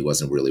company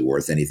wasn't really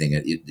worth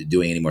anything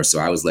doing anymore. So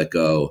I was let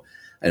go,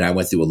 and I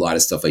went through a lot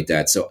of stuff like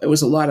that. So it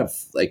was a lot of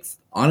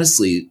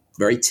honestly,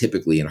 very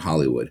typically in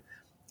Hollywood,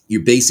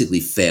 you're basically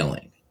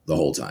failing the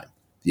whole time,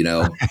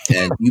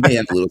 and you may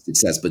have a little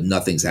success, but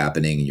nothing's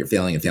happening, and you're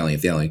failing and failing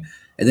and failing.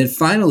 And then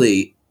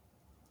finally,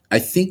 I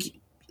think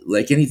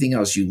like anything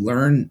else, you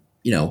learn,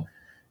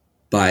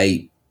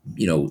 by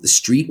the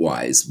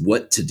streetwise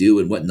what to do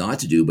and what not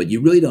to do, but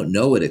you really don't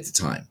know it at the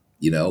time.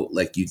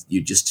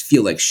 You just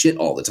feel like shit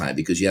all the time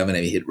because you haven't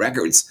any hit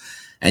records,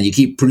 and you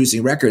keep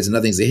producing records and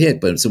nothing's a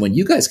hit. But so when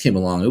you guys came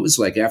along, it was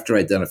after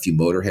I'd done a few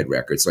Motorhead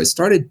records, so I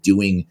started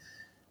doing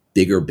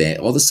bigger band.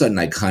 All of a sudden,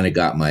 I kind of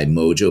got my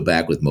mojo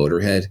back with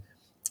Motorhead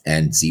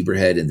and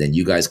Zebrahead, and then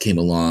you guys came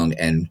along,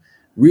 and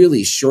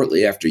really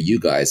shortly after you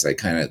guys, I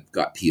kind of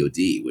got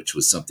POD, which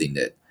was something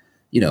that,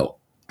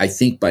 I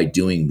think by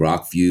doing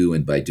Rockview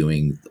and by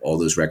doing all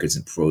those records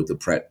in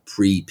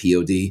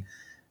pre-POD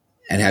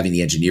and having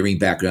the engineering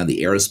background,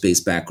 the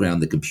aerospace background,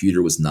 the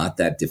computer was not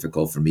that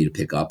difficult for me to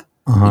pick up.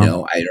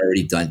 Uh-huh. I had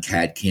already done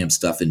CAD CAM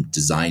stuff and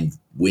designed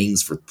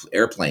wings for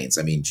airplanes.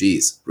 I mean,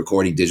 geez,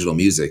 recording digital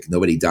music,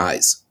 nobody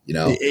dies,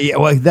 Yeah,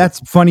 well, that's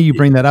funny you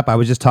bring that up. I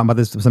was just talking about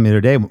this some the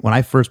other day. When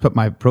I first put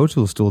my Pro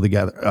Tools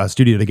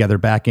studio together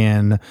back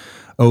in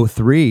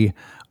 2003,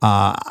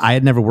 I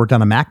had never worked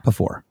on a Mac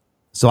before.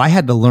 So I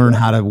had to learn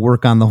how to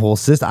work on the whole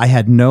system.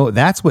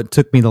 That's what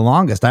took me the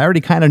longest. I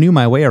already kind of knew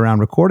my way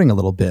around recording a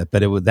little bit,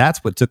 but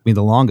that's what took me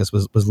the longest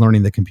was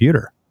learning the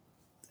computer.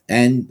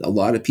 And a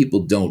lot of people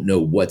don't know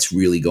what's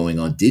really going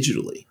on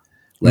digitally.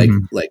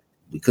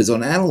 Because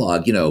on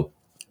analog,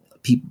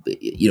 people,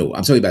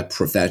 I'm talking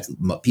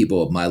about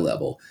people of my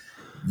level,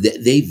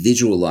 they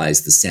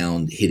visualize the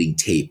sound hitting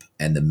tape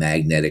and the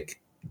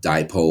magnetic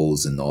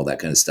dipoles and all that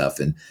kind of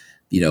stuff. And,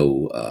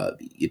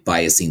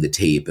 biasing the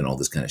tape and all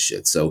this kind of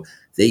shit. So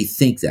they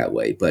think that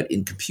way. But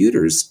in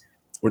computers,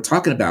 we're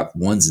talking about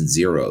ones and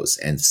zeros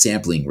and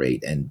sampling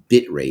rate and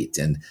bit rate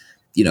and,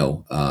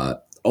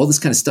 all this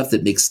kind of stuff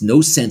that makes no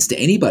sense to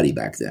anybody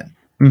back then.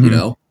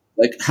 Mm-hmm.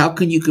 How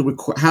can you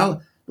record?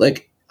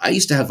 I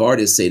used to have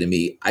artists say to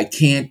me, I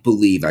can't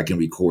believe I can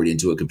record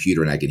into a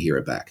computer and I can hear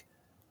it back.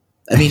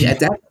 I mean,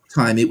 at that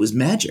time it was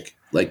magic,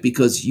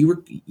 because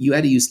you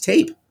had to use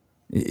tape.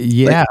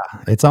 Yeah.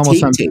 It's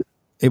almost tape.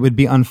 It would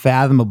be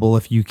unfathomable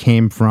if you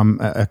came from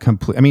a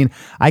complete,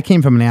 I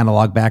came from an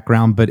analog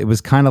background, but it was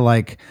kind of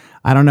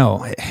I don't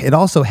know. It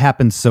also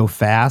happened so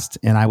fast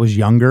and I was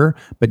younger,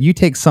 but you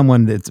take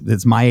someone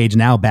that's my age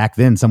now, back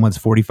then, someone's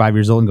 45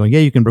 years old and going, yeah,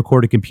 you can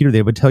record a computer.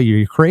 They would tell you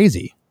you're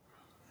crazy.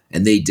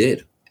 And they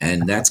did.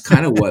 And that's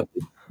kind of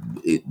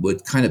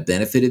what kind of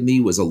benefited me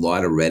was a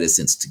lot of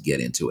reticence to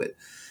get into it.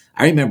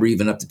 I remember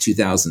even up to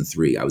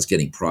 2003, I was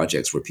getting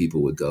projects where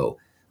people would go,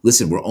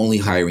 listen, we're only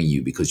hiring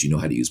you because you know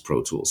how to use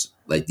Pro Tools.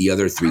 Like the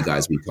other 3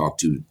 guys we talked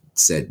to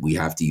said, we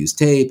have to use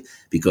tape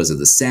because of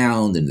the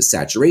sound and the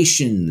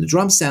saturation and the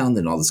drum sound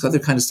and all this other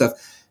kind of stuff.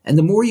 And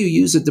the more you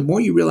use it, the more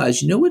you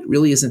realize, what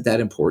really isn't that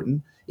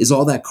important is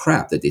all that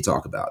crap that they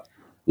talk about.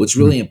 What's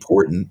really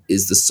important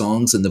is the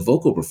songs and the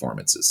vocal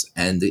performances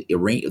and the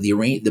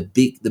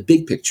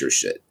big picture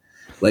shit.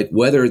 Like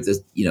whether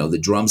the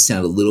drums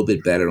sound a little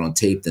bit better on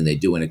tape than they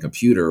do in a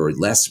computer or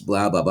less,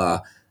 blah, blah, blah.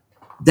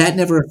 That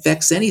never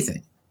affects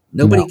anything.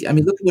 Nobody, no. I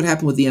mean, look at what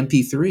happened with the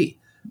MP3.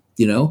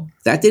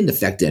 That didn't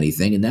affect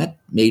anything, and that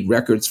made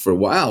records for a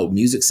while.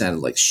 Music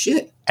sounded like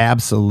shit.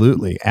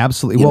 Absolutely.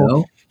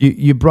 Well,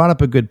 you brought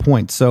up a good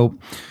point. So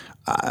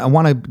I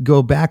want to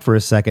go back for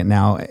a second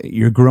now.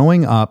 You're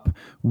growing up.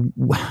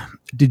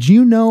 Did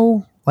you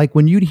know,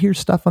 when you'd hear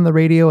stuff on the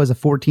radio as a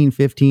 14,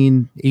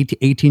 15,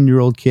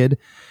 18-year-old kid,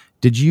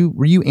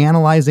 were you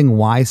analyzing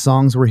why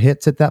songs were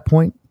hits at that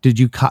point? Did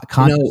you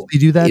consciously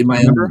do that? In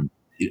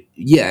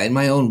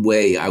my own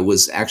way. I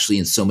was actually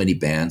in so many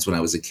bands when I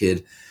was a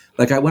kid.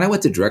 Like when I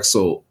went to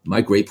Drexel,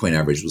 my grade point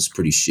average was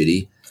pretty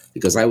shitty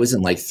because I was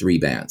in like 3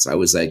 bands. I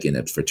was like in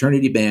a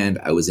fraternity band.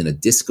 I was in a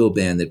disco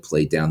band that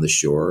played down the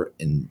shore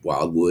in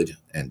Wildwood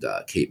and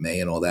Cape May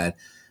and all that.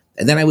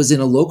 And then I was in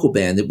a local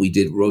band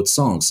that wrote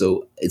songs.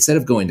 So instead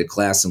of going to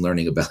class and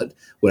learning about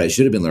what I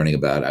should have been learning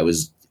about, I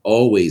was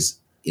always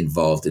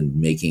involved in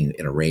making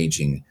and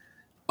arranging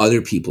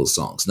other people's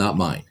songs, not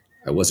mine.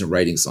 I wasn't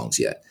writing songs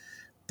yet.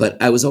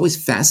 But I was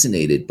always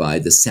fascinated by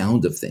the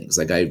sound of things.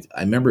 Like I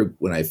remember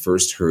when I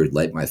first heard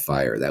Light My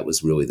Fire, that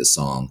was really the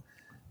song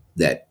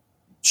that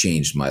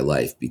changed my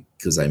life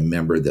because I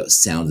remember the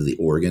sound of the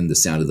organ, the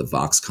sound of the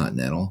Vox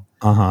Continental.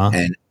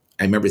 And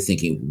I remember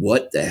thinking,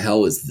 what the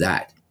hell is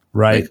that?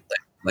 Right.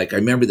 Like I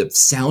remember the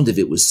sound of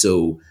it was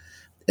so,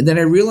 and then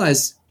I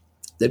realized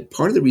that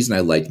part of the reason I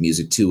liked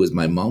music too was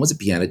my mom was a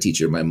piano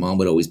teacher. My mom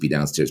would always be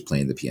downstairs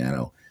playing the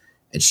piano,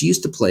 and she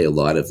used to play a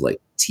lot of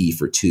like T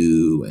for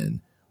two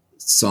and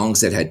songs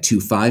that had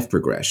 2/5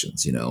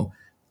 progressions,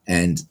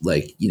 and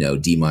like,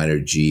 D minor,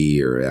 G,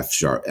 or F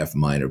sharp, F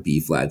minor, B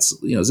flats,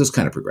 those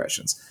kind of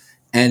progressions.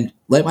 And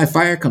Light My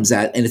Fire comes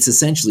out and it's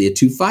essentially a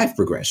 2/5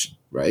 progression,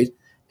 right?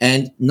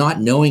 And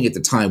not knowing at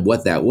the time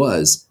what that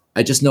was,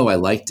 I just know I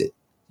liked it,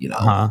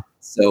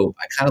 So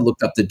I kind of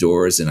looked up the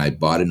doors and I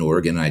bought an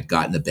organ and I'd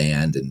gotten a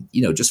band and,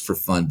 just for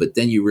fun. But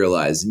then you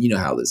realize, and you know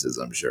how this is,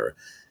 I'm sure,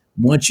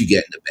 once you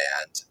get in a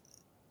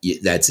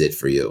band, that's it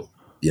for you.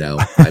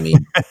 I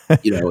mean,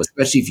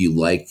 especially if you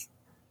like,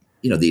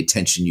 the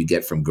attention you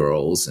get from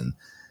girls and,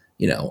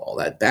 all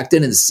that. Back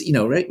then in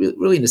the, right,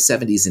 really in the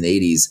 70s and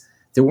 80s,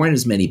 there weren't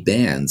as many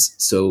bands.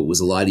 So it was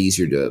a lot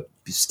easier to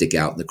stick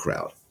out in the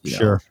crowd.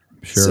 Sure.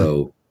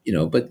 So,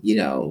 but,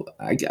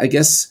 I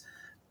guess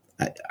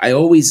I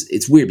always,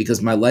 it's weird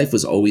because my life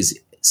was always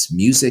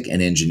music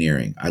and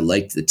engineering. I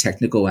liked the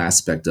technical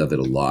aspect of it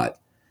a lot,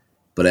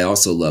 but I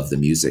also loved the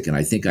music. And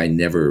I think I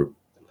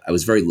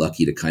was very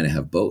lucky to kind of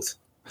have both.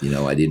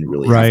 I didn't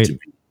really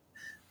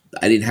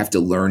I didn't have to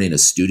learn in a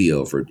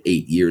studio for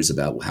 8 years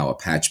about how a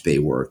patch bay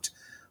worked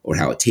or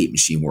how a tape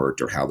machine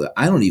worked or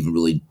I don't even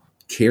really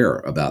care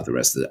about the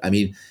rest of it. I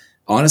mean,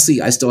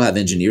 honestly, I still have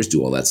engineers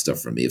do all that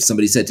stuff for me. If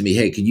somebody said to me,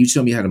 hey, can you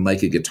show me how to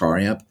mic a guitar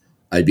amp?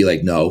 I'd be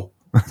like, no.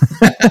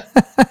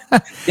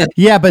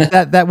 Yeah, but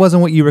that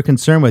wasn't what you were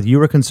concerned with. You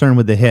were concerned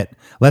with the hit.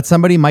 Let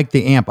somebody mic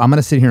the amp. I'm going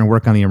to sit here and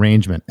work on the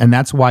arrangement, and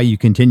that's why you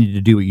continue to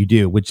do what you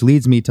do. Which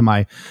leads me to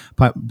my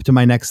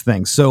next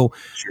thing. So,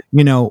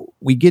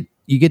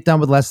 you get done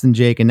with Less Than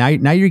Jake, and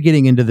now you're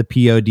getting into the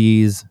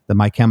PODs, the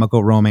My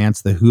Chemical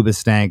Romance, the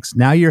Hoobastanks.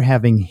 Now you're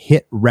having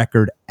hit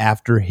record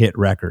after hit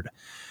record.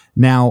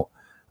 Now,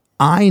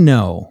 I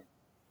know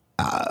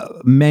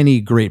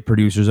many great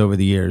producers over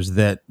the years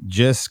that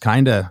just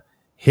kind of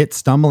hit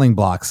stumbling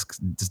blocks,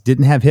 just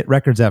didn't have hit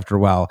records after a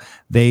while.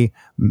 They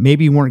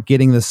maybe weren't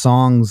getting the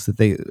songs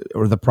that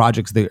or the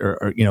projects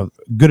or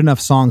good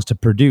enough songs to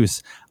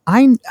produce.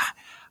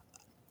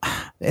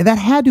 That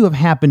had to have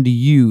happened to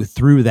you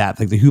through that,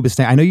 like the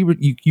Hoobastank. I know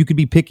you could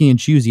be picky and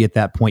choosy at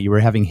that point. You were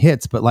having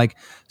hits, but like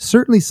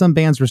certainly some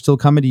bands were still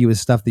coming to you with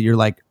stuff that you're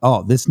like,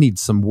 oh, this needs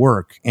some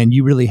work, and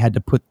you really had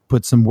to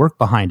put some work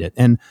behind it.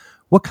 And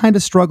what kind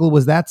of struggle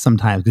was that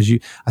sometimes? Because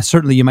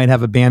certainly you might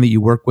have a band that you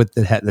work with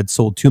that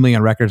sold 2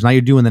 million records. Now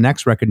you're doing the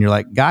next record, and you're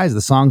like, guys,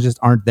 the songs just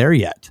aren't there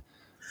yet.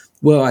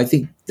 Well, I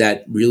think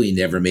that really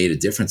never made a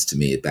difference to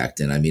me back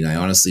then. I mean, I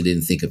honestly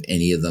didn't think of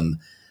any of them.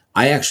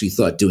 I actually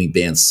thought doing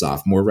bands'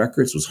 sophomore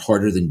records was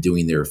harder than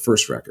doing their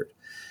first record.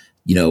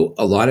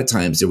 A lot of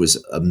times there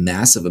was a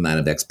massive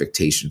amount of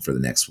expectation for the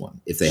next one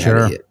if they had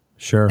a hit.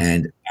 Sure.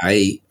 And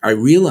I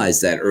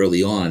realized that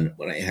early on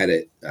when I had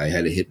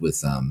a hit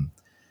with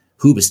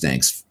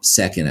Hoobastank's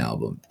second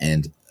album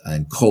and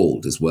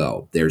Cold as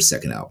well, their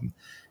second album.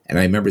 And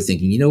I remember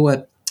thinking, you know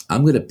what?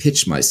 I'm going to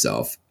pitch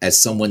myself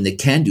as someone that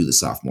can do the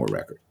sophomore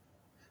record.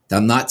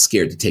 I'm not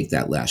scared to take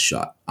that last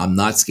shot. I'm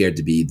not scared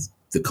to be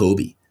the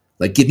Kobe.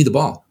 Like, give me the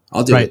ball.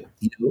 I'll do it.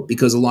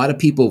 Because a lot of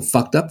people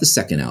fucked up the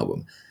second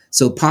album.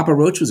 So Papa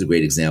Roach was a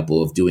great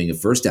example of doing a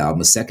first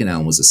album. A second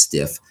album was a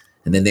stiff.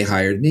 And then they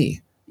hired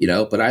me,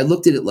 But I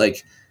looked at it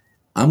like,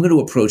 I'm going to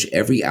approach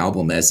every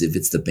album as if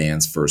it's the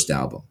band's first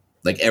album.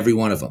 Like every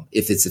one of them.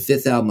 If it's the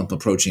fifth album, I'm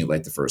approaching it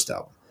like the first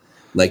album.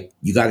 Like,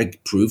 you got to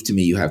prove to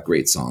me you have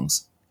great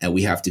songs. And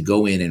we have to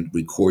go in and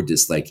record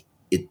this like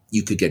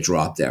you could get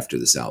dropped after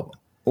this album.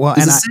 Well,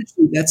 and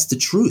essentially that's the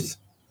truth.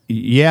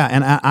 Yeah,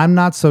 and I'm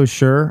not so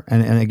sure.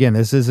 And again,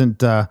 this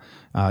isn't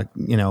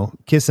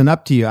kissing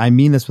up to you. I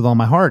mean this with all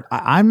my heart.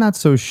 I'm not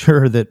so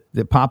sure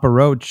that Papa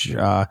Roach,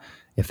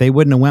 if they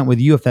wouldn't have went with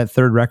you, if that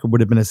third record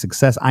would have been a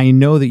success. I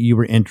know that you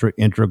were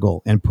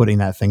integral in putting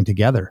that thing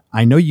together.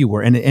 I know you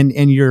were,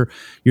 and your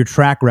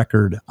track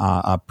record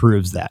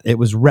proves that. It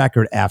was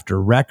record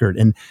after record,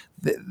 and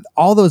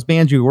all those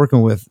bands you were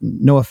working with,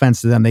 no offense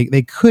to them,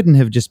 they couldn't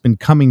have just been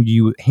coming to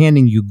you,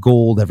 handing you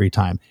gold every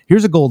time.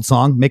 Here's a gold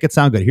song, make it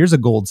sound good. Here's a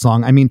gold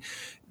song. I mean,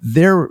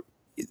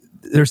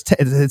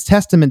 it's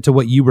testament to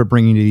what you were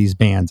bringing to these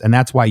bands, and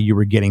that's why you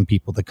were getting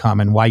people to come,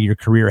 and why your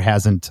career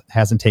hasn't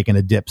taken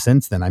a dip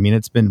since then. I mean,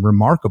 it's been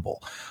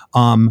remarkable.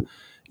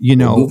 You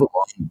Well, know, Move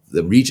Along,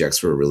 the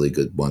Rejects were a really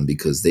good one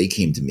because they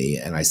came to me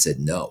and I said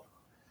no.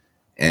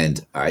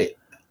 And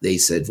they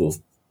said, well,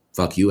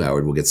 fuck you,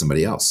 Howard, we'll get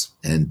somebody else.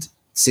 And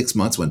 6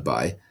 months went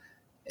by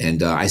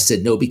and I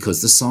said no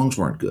because the songs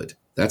weren't good.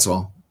 That's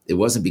all. It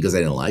wasn't because I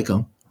didn't like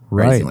them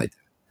or anything right. like that.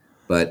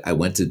 But I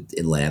went to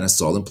Atlanta,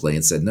 saw them play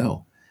and said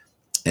no.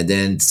 And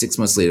then 6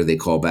 months later, they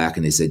called back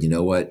and they said, you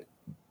know what?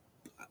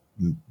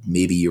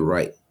 Maybe you're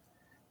right.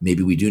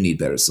 Maybe we do need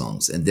better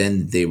songs. And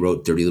then they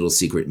wrote Dirty Little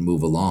Secret and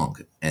Move Along.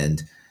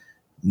 And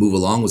Move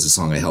Along was a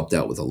song I helped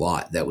out with a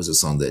lot. That was a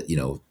song that,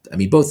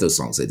 both those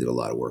songs I did a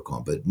lot of work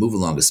on, but Move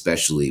Along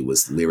especially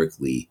was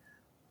lyrically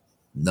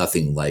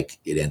nothing like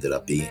it ended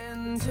up being.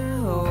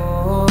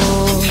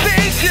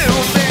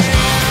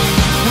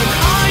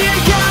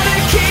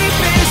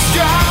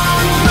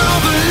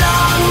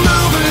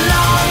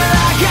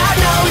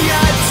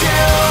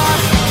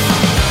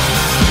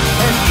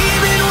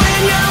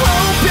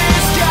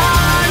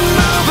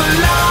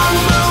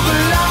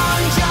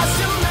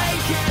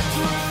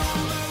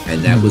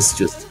 And that was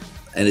just,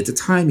 and at the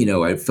time,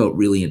 I felt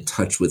really in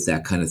touch with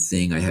that kind of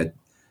thing. I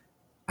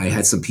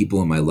had some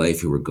people in my life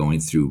who were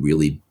going through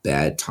really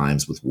bad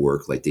times with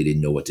work, like they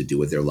didn't know what to do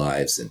with their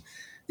lives and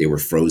they were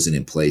frozen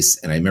in place.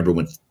 And I remember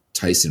when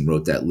Tyson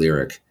wrote that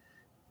lyric,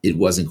 it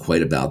wasn't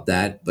quite about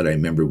that, but I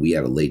remember we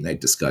had a late night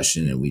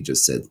discussion and we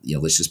just said,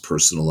 let's just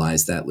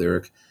personalize that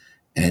lyric.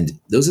 And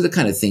those are the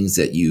kind of things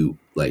that you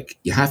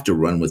have to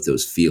run with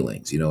those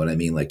feelings. You know what I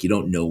mean? Like you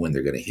don't know when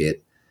they're going to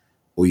hit,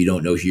 or you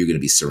don't know who you're going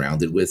to be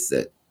surrounded with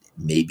that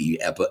may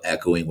be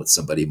echoing what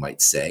somebody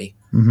might say.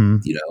 Mm-hmm.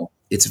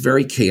 It's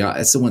very chaotic.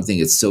 That's the one thing.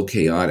 It's so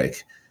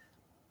chaotic,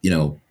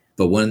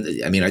 but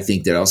I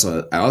think that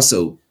I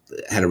also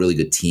had a really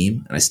good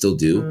team and I still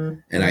do. Mm-hmm.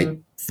 And I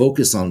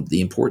focus on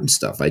the important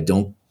stuff. I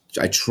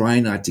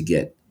try not to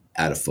get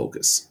out of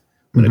focus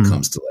when it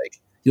comes to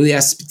they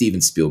asked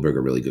Steven Spielberg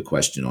a really good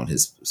question on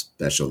his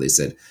special. They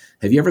said,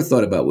 have you ever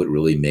thought about what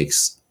really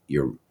makes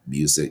your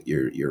music,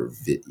 your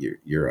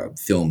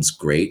films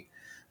great,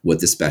 what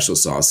the special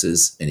sauce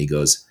is? And he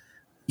goes,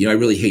 I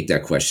really hate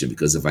that question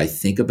because if I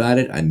think about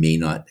it, I may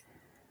not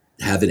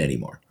have it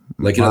anymore.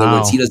 Like, in other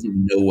words, he doesn't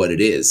even know what it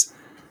is.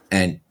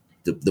 And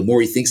the more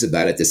he thinks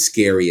about it, the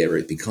scarier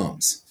it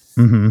becomes,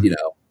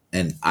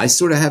 and I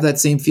sort of have that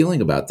same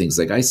feeling about things.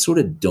 Like I sort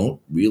of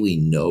don't really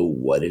know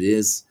what it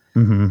is,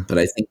 but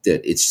I think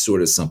that it's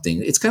sort of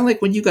something, it's kind of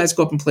like when you guys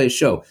go up and play a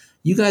show,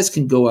 you guys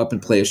can go up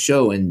and play a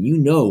show and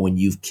when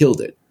you've killed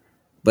it,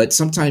 but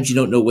sometimes you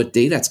don't know what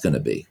day that's going to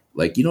be.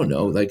 Like, you don't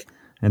know,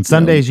 and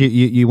some days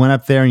you went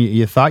up there and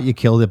you thought you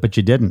killed it, but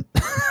you didn't.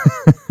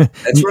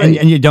 That's right.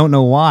 And you don't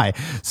know why.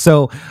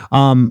 So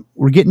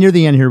we're getting near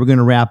the end here. We're going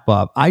to wrap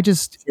up. I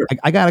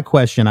got a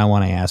question I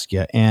want to ask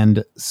you.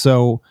 And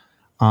so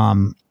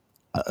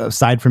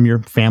aside from your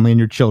family and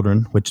your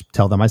children, which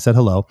tell them I said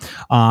hello,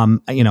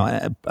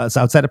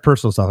 outside of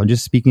personal stuff, I'm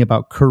just speaking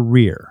about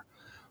career.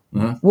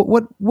 Uh-huh.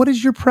 What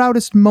is your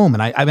proudest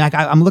moment?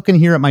 I'm looking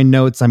here at my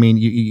notes. I mean,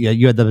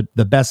 you had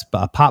the best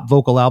pop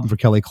vocal album for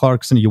Kelly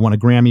Clarkson. You won a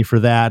Grammy for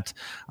that.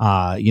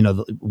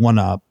 Won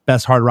a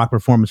best hard rock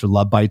performance for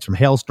Love Bites from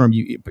Hailstorm.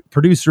 You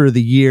producer of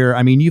the year.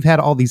 I mean, you've had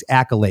all these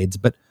accolades,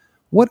 but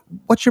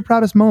what's your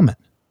proudest moment?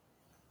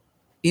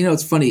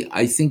 It's funny.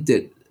 I think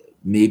that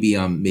maybe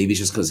it's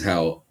just because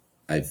how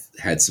I've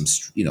had some,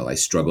 I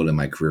struggled in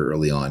my career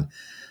early on.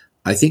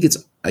 I think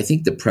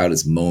the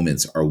proudest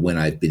moments are when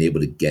I've been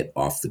able to get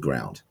off the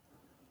ground.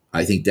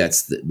 I think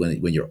that's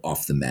when you're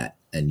off the mat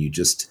and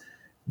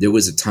there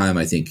was a time,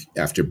 I think,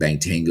 after Bang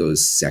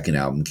Tango's second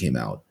album came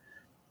out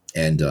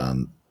and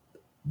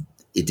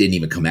it didn't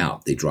even come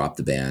out. They dropped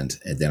the band.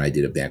 And then I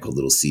did a band called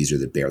Little Caesar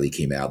that barely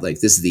came out. Like,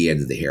 this is the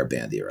end of the hair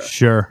band era.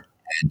 Sure.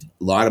 And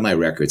a lot of my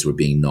records were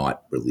being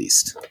not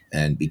released.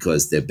 And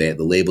because the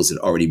labels had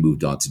already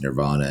moved on to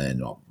Nirvana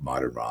and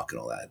modern rock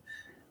and all that.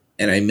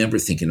 And I remember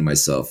thinking to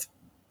myself,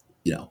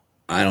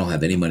 I don't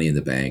have any money in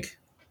the bank.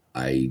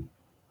 I've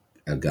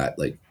got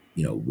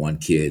one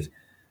kid.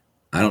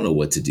 I don't know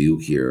what to do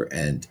here.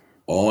 And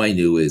all I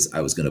knew is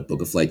I was going to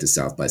book a flight to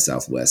South by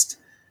Southwest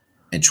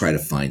and try to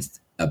find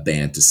a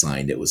band to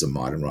sign that was a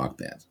modern rock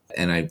band.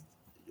 And I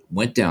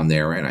went down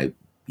there and a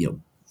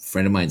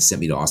friend of mine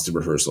sent me to Austin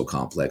Rehearsal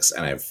Complex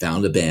and I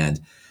found a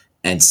band.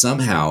 And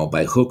somehow,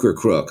 by hook or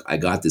crook, I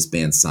got this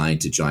band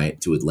signed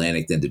to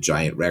Atlantic, then to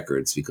Giant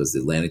Records, because the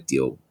Atlantic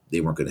deal, they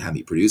weren't going to have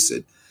me produce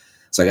it.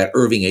 So I got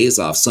Irving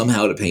Azoff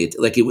somehow to pay it.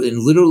 It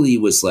literally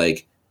was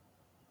like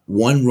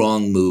one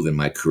wrong move and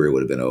my career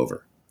would have been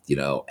over,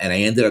 and I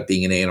ended up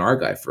being an A&R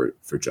guy for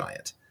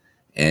Giant.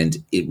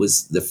 And it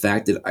was the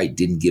fact that I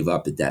didn't give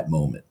up at that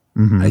moment.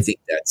 Mm-hmm. I think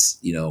that's,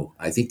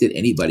 I think that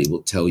anybody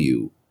will tell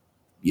you,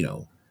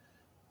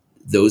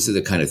 those are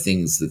the kind of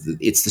things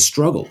it's the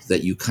struggle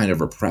that you kind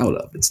of are proud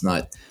of. It's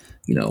not,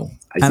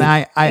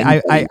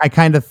 I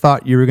kind of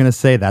thought you were going to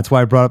say that's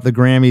why I brought up the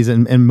Grammys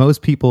and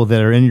most people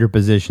that are in your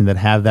position that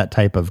have that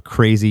type of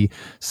crazy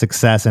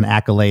success and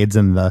accolades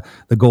and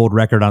the gold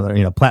record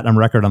on platinum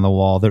record on the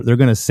wall. They're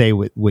going to say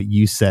what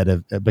you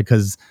said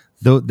because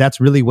that's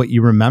really what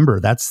you remember.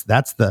 That's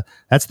the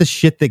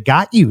shit that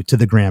got you to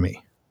the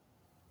Grammy.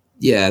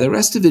 Yeah, the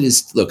rest of it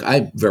is, look,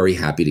 I'm very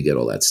happy to get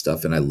all that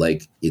stuff. And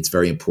it's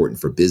very important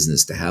for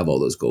business to have all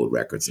those gold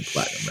records and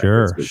platinum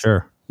records.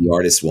 Sure. The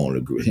artists won't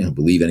agree,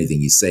 believe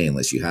anything you say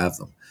unless you have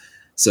them.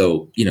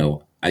 So,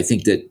 I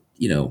think that,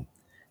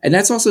 and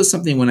that's also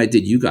something when I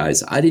did you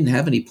guys, I didn't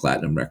have any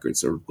platinum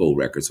records or gold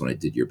records when I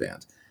did your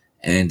band.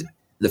 And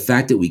the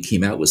fact that we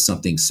came out with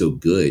something so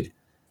good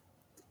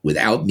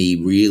without me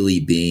really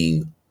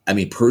being,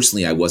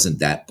 personally, I wasn't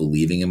that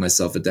believing in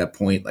myself at that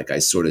point. Like I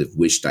sort of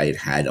wished I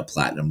had a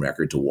platinum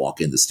record to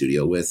walk in the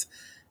studio with,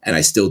 and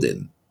I still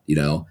didn't,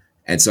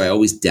 And so I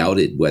always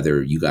doubted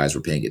whether you guys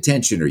were paying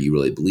attention or you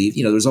really believe,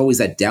 there's always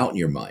that doubt in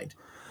your mind,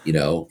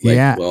 well,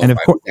 and if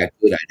I was that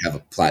good, I'd have a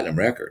platinum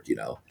record,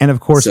 And of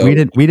course, we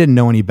didn't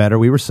know any better.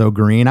 We were so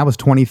green. I was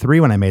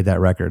 23 when I made that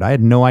record. I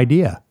had no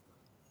idea.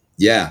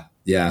 Yeah.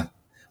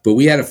 But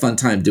we had a fun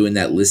time doing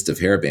that list of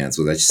hair bands.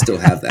 Well, I still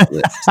have that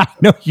list. I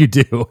know you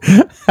do.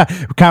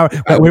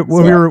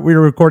 When we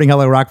were recording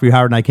Hello Rockview,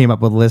 Howard and I came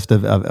up with a list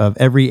of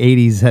every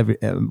 80s heavy.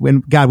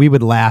 When God, we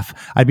would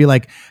laugh. I'd be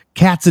like,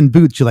 Cats and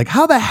Boots. You're like,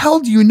 how the hell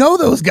do you know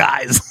those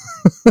guys?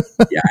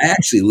 Yeah, I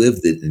actually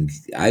lived it, and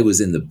I was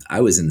in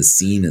the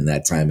scene in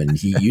that time,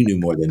 and you knew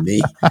more than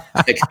me.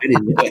 Like, I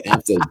didn't know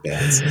half those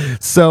bands.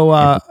 So,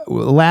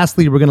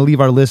 lastly, we're going to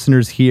leave our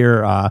listeners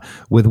here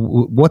with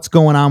what's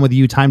going on with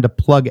you. Time to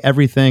plug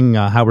everything,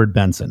 Howard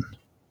Benson.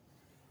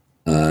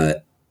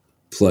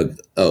 Plug?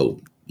 Oh,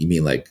 you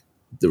mean like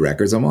the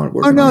records I'm on?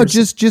 Oh no,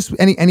 just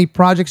any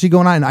projects you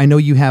going on. And I know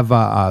you have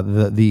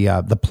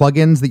the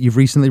plugins that you've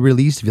recently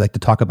released. If you'd like to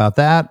talk about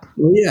that.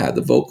 Well, yeah,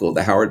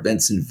 the Howard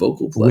Benson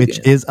vocal plugin,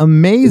 which is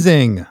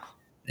amazing.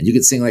 And you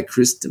can sing like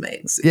Chris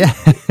DeMax. Yeah,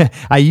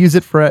 I use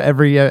it for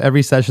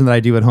every session that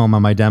I do at home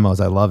on my demos.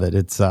 I love it.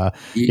 It's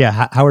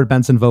Howard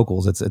Benson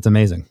vocals. It's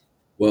amazing.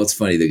 Well, it's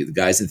funny. The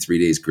guys in 3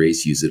 Days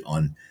Grace use it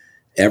on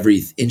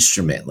every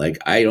instrument. Like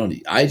I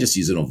just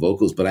use it on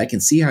vocals, but I can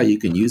see how you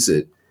can use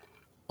it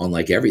on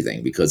like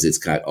everything because it's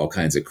got all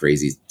kinds of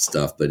crazy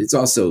stuff, but it's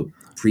also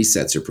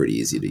presets are pretty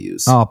easy to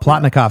use. Oh,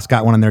 Plotnikov's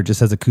got one in there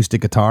just as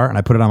acoustic guitar, and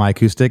I put it on my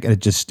acoustic and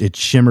it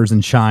shimmers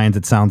and shines.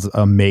 It sounds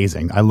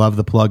amazing. I love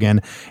the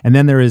plugin. And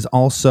then there is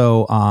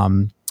also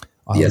the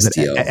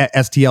STL.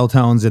 STL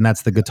tones, and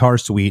that's the guitar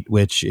suite,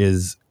 which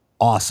is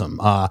awesome.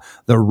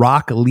 The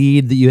rock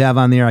lead that you have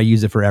on there, I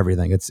use it for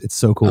everything. It's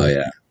so cool. Oh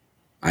yeah.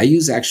 I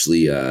use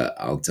actually,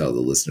 I'll tell the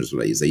listeners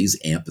what I use. I use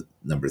amp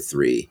number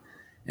 3.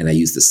 And I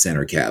use the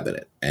center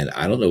cabinet. And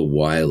I don't know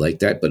why I like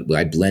that, but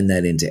I blend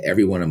that into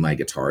every one of my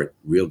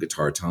real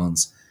guitar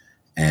tones.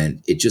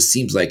 And it just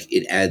seems like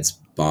it adds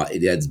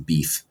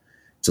beef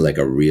to like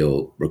a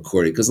real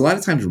recording. Because a lot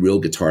of times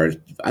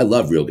I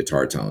love real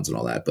guitar tones and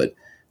all that. But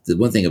the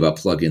one thing about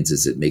plugins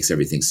is it makes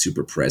everything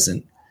super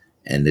present.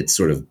 And it's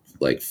sort of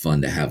like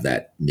fun to have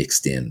that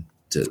mixed in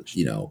to,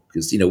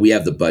 because, we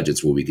have the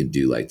budgets where we can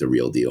do like the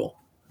real deal,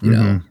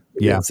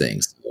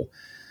 things. So,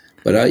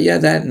 but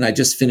that, and I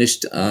just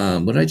finished,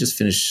 what did I just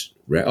finish?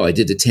 I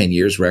did the 10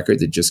 Years record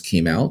that just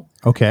came out.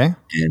 Okay.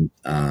 And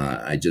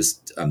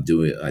I'm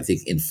doing, I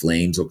think In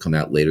Flames will come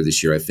out later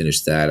this year. I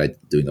finished that. I'm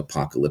doing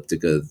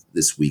Apocalyptica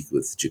this week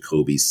with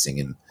Jacoby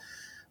singing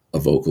a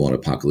vocal on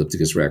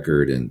Apocalyptica's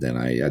record. And then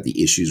I had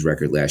the Issues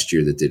record last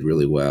year that did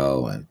really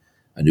well. And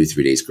a new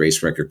 3 Days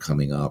Grace record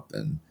coming up.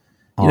 And,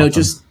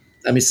 awesome.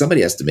 Somebody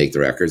has to make the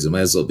records. It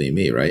might as well be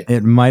me, right?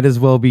 It might as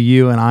well be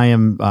you. And I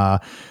am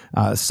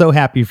so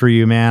happy for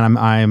you, man.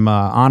 I'm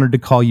honored to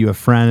call you a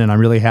friend, and I'm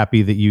really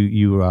happy that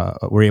you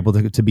were able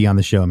to be on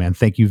the show, man.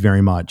 Thank you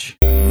very much.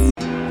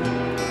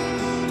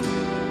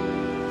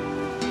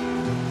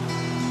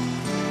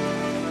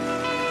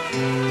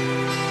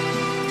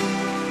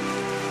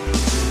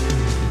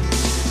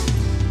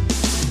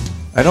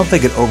 I don't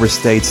think it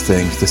overstates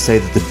things to say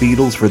that the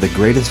Beatles were the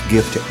greatest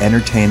gift to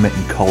entertainment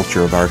and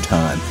culture of our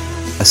time.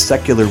 A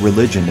secular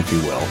religion, if you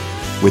will,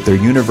 with their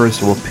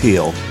universal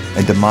appeal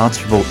and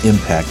demonstrable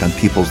impact on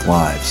people's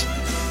lives.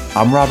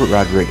 I'm Robert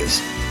Rodriguez,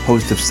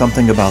 host of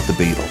Something About the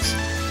Beatles.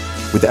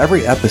 With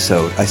every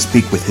episode, I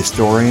speak with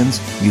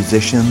historians,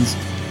 musicians,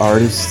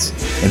 artists,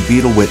 and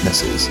Beatle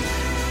witnesses,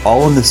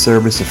 all in the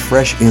service of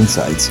fresh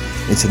insights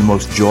into the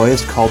most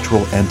joyous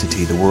cultural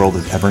entity the world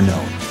has ever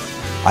known.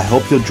 I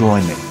hope you'll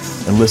join me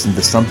and listen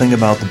to Something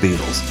About the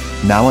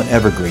Beatles, now on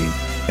Evergreen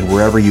and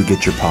wherever you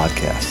get your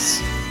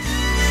podcasts.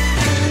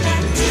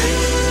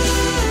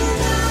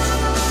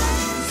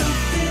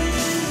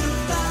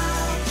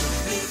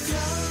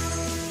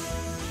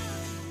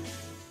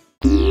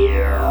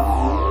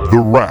 The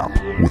Wrap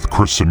with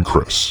Chris and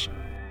Chris.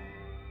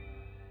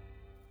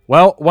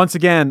 Well, once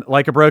again,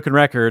 like a broken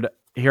record,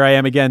 here I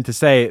am again to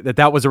say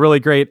that was a really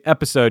great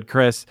episode,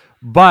 Chris.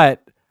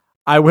 But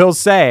I will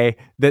say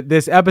that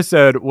this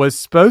episode was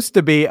supposed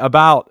to be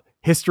about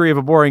History of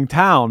a Boring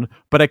Town,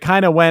 but it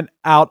kind of went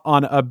out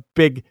on a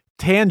big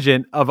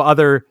tangent of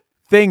other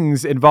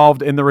things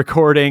involved in the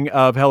recording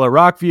of Hello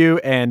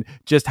Rockview and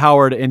just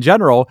Howard in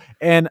general.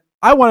 And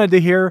I wanted to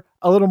hear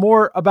a little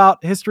more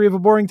about History of a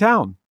Boring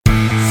Town.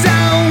 So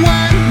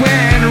what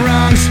went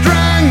wrong? wrong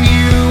strung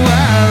you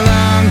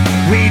along.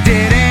 We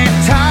didn't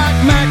talk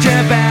much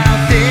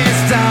about this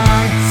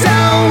song. So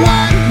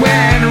what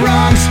went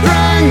wrong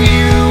strung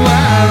you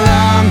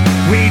along?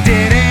 We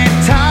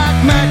didn't talk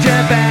much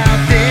about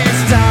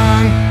this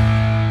song.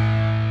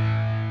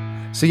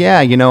 So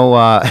yeah,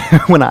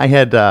 when I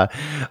had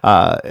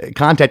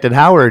contacted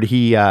Howard,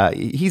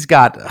 he's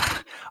got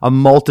a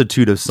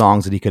multitude of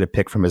songs that he could have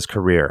picked from his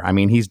career. I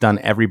mean, he's done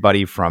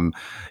everybody from,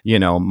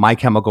 My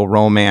Chemical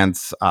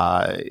Romance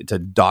to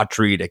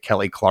Daughtry to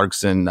Kelly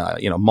Clarkson,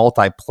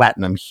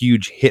 multi-platinum,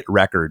 huge hit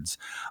records.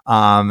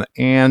 I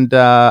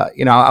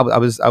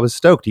was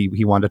stoked.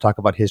 He wanted to talk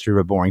about History of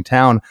a Boring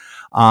Town.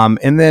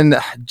 And then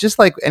just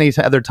like any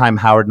other time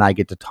Howard and I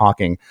get to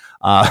talking,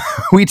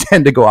 we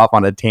tend to go off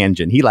on a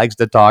tangent. He likes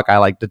to talk. I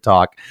like to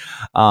talk.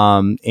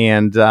 Lo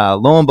and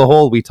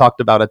behold, we talked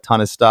about a ton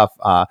of stuff.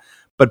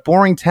 But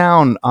Boring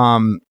Town,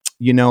 I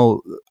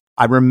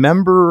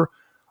remember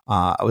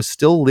I was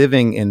still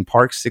living in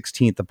Park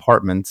 16th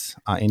Apartments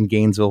in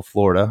Gainesville,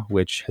 Florida,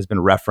 which has been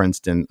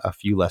referenced in a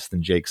few Less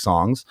Than Jake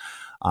songs.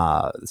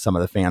 Some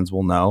of the fans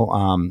will know.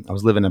 I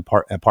was living in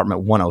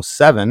apartment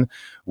 107,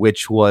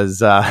 which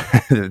was a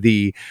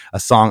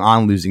song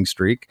on Losing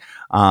Streak.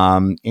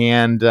 Remember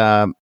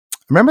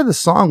the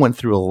song went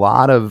through a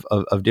lot of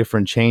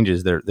different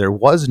changes. There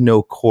was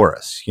no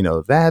chorus.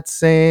 That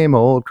same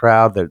old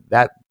crowd.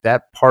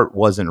 That part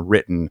wasn't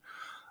written,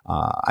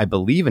 I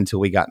believe, until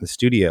we got in the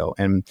studio.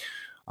 And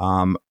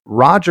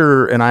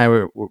Roger and I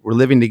were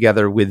living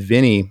together with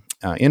Vinny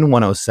in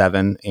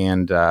 107,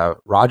 and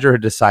Roger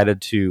had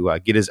decided to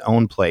get his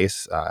own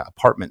place,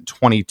 apartment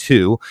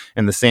 22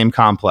 in the same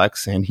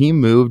complex, and he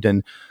moved.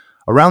 And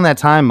around that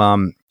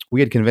time, we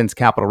had convinced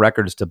Capitol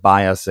Records to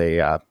buy us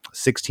a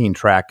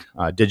 16-track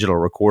digital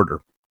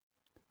recorder.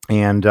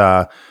 And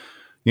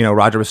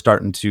Roger was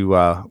starting to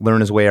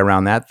learn his way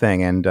around that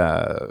thing. And,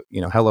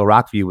 Hello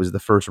Rockview was the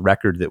first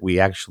record that we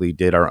actually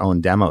did our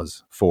own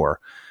demos for.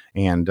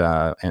 And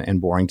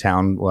Boring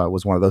Town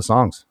was one of those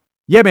songs.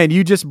 Yeah, man,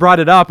 you just brought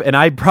it up, and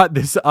I brought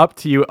this up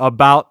to you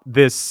about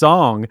this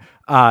song.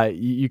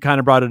 You kind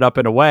of brought it up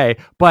in a way,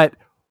 but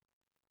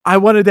I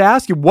wanted to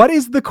ask you, what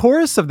is the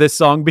chorus of this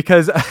song?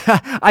 Because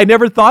I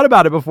never thought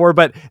about it before,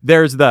 but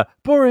there's the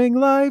boring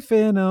life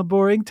in a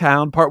boring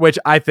town part, which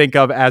I think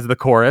of as the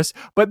chorus.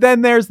 But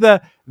then there's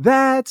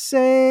that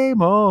same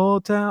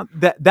old town.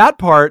 That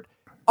part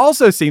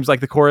also seems like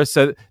the chorus.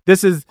 So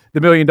this is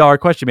the $1 million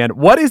question, man.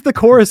 What is the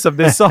chorus of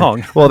this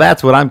song? Well,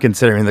 that's what I'm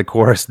considering the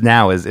chorus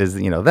now is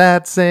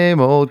that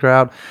same old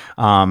crowd.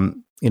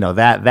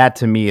 That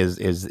to me is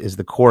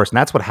the chorus, and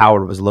that's what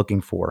Howard was looking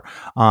for,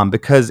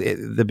 because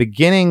the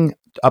beginning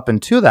up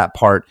into that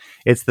part,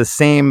 it's the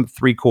same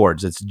three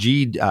chords. It's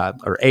G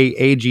or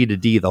A, G to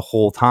D the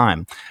whole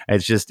time.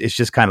 It's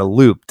just kind of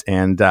looped,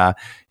 and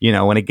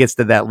when it gets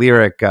to that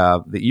lyric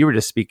that you were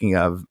just speaking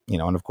of,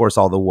 and of course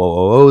all the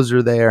whoa-oh-ohs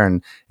are there,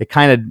 and it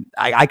kind of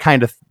I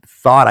kind of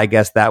thought, I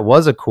guess, that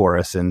was a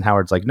chorus, and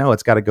Howard's like, no,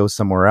 it's got to go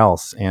somewhere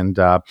else, and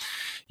right.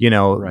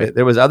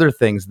 There was other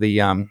things.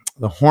 The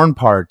horn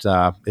part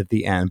at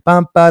the end,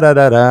 bum ba da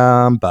da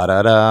dum ba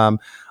da dum.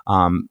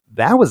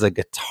 That was a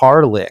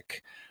guitar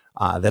lick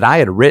that I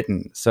had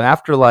written. So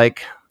after I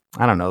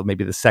don't know,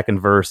 maybe the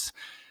second verse,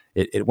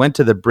 it went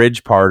to the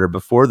bridge part, or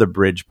before the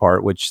bridge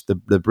part, which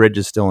the bridge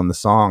is still in the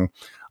song.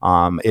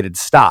 It had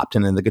stopped,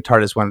 and then the guitar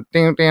just went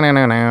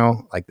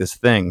like this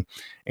thing,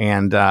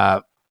 and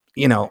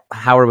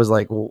Howard was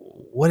like, well,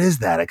 what is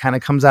that? It kind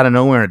of comes out of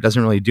nowhere, and it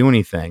doesn't really do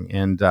anything,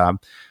 and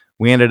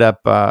we ended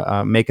up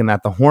making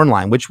that the horn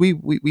line, which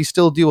we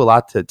still do a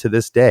lot to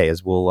this day,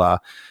 as we'll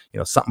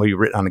something we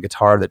written on a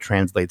guitar that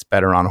translates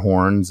better on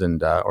horns,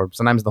 and or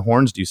sometimes the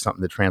horns do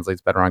something that translates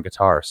better on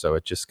guitar. So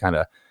it just kind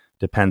of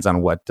depends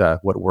on what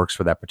works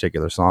for that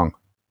particular song.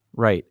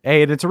 Right.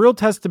 Hey, and it's a real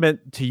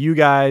testament to you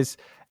guys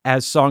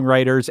as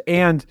songwriters,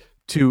 and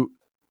to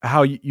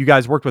how you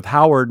guys worked with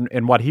Howard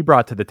and what he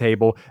brought to the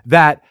table,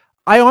 that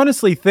I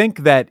honestly think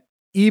that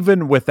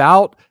even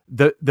without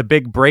the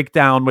big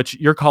breakdown, which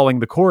you're calling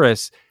the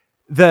chorus,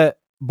 the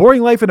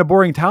boring life in a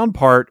boring town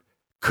part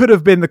could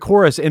have been the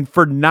chorus. And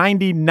for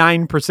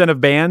 99%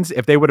 of bands,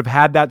 if they would have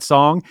had that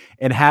song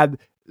and had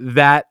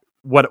that,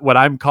 what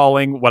I'm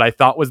calling, what I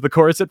thought was the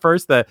chorus at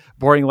first, the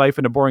boring life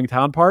in a boring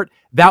town part,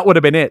 that would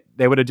have been it.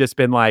 They would have just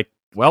been like,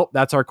 well,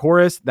 that's our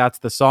chorus. That's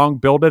the song.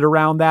 Build it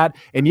around that.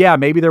 And yeah,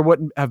 maybe there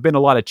wouldn't have been a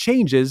lot of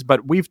changes,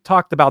 but we've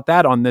talked about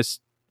that on this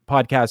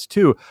podcast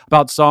too,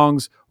 about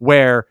songs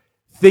where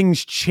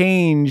things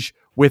change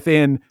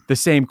within the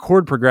same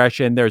chord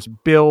progression. There's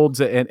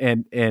builds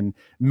and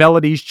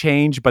melodies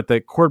change, but the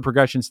chord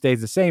progression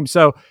stays the same.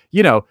 So,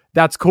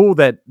 that's cool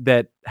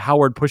that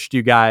Howard pushed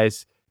you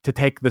guys to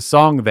take the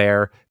song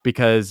there,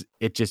 because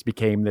it just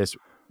became this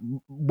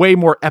way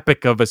more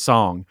epic of a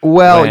song.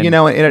 Well,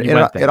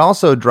 it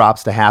also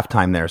drops to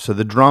halftime there. So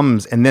the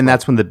drums, and then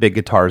that's when the big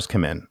guitars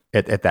come in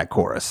at that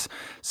chorus.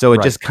 So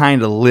it just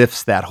kind of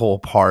lifts that whole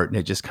part, and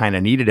it just kind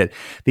of needed it.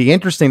 The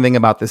interesting thing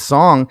about this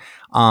song,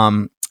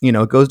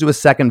 it goes to a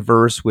second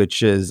verse,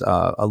 which is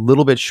a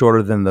little bit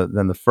shorter than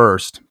the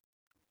first.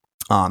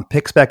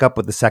 picks back up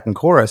with the second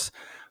chorus.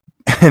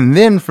 And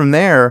then from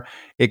there,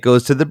 it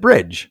goes to the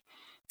bridge.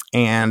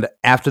 And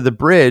after the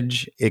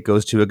bridge, it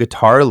goes to a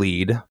guitar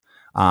lead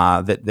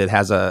that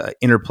has a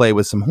interplay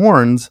with some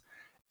horns.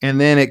 And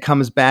then it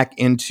comes back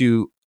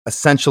into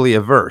essentially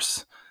a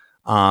verse.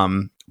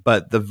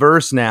 But the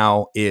verse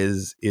now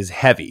is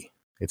heavy.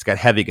 It's got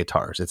heavy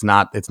guitars. It's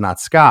not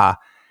ska.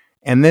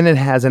 And then it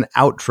has an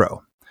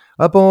outro.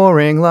 A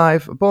boring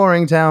life, a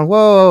boring town,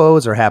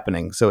 woes are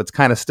happening. So it's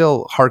kind of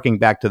still harking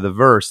back to the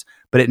verse,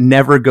 but it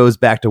never goes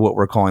back to what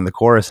we're calling the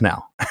chorus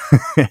now.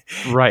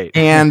 Right.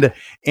 And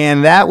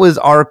that was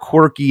our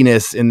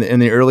quirkiness in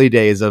the early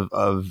days of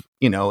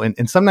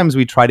and sometimes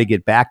we try to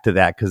get back to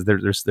that because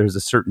there's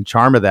a certain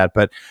charm of that.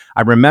 But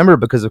I remember,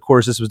 because of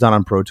course this was done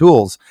on Pro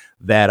Tools,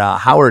 that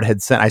Howard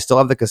had sent, I still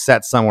have the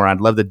cassette somewhere.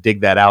 I'd love to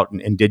dig that out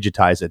and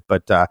digitize it.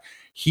 But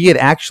he had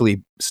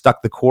actually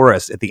stuck the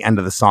chorus at the end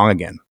of the song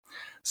again.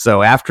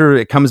 So after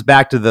it comes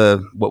back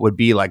to what would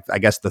be like, I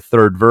guess, the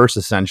third verse,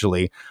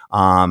 essentially,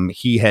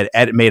 he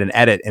had made an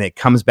edit, and it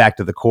comes back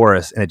to the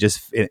chorus, and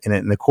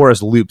and the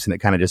chorus loops, and it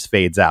kind of just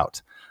fades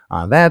out.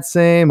 That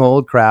same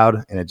old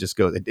crowd, and it just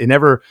goes. It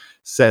never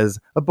says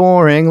a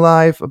boring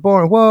life, a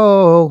boring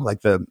whoa, like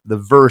the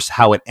verse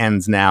how it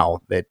ends now.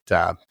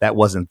 That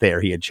wasn't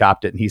there. He had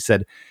chopped it, and he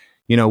said,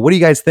 what do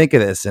you guys think of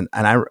this? And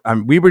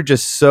we were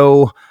just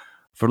so,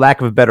 for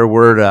lack of a better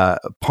word,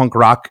 punk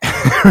rock.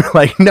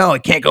 Like, no,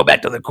 it can't go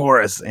back to the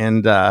chorus.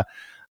 And I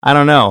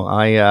don't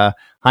know.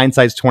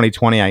 Hindsight's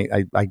 2020.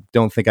 I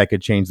don't think I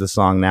could change the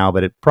song now,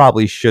 but it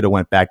probably should have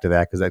went back to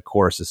that because that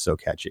chorus is so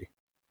catchy.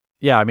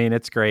 Yeah, I mean,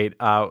 it's great.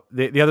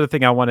 The other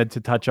thing I wanted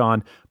to touch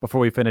on before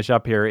we finish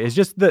up here is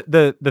just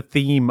the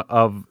theme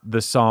of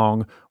the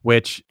song,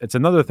 which it's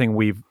another thing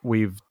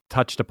we've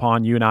touched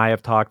upon. You and I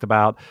have talked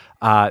about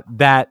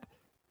that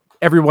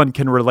everyone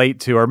can relate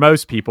to, or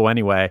most people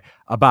anyway,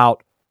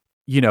 about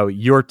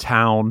your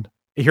town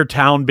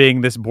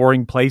being this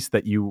boring place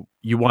that you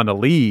want to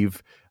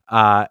leave.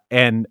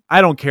 And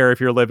I don't care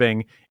if you're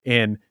living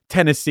in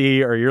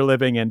Tennessee or you're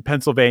living in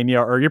Pennsylvania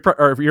or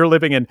if you're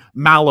living in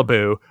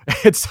Malibu.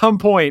 At some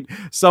point,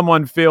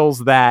 someone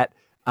feels that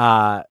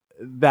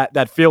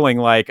feeling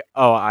like,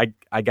 oh,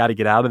 I got to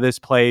get out of this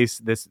place.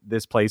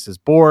 This place is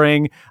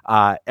boring.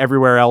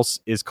 Everywhere else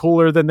is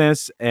cooler than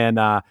this. And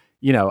I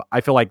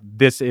feel like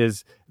this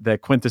is the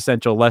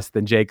quintessential Less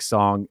Than Jake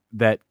song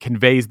that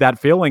conveys that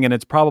feeling, and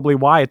it's probably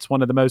why it's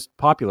one of the most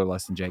popular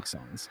Less Than Jake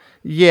songs.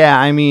 Yeah,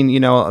 I mean,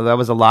 that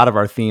was a lot of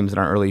our themes in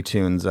our early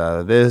tunes.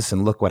 This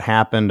and Look What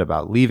Happened,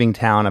 about leaving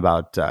town,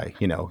 about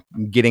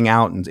getting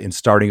out and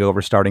starting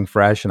over, starting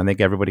fresh, and I think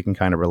everybody can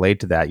kind of relate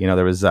to that.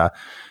 There was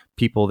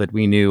people that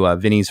we knew,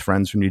 Vinny's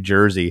friends from New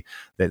Jersey,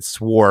 that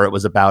swore it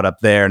was about up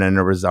there, and then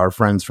there was our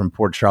friends from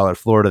Port Charlotte,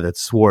 Florida, that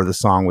swore the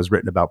song was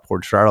written about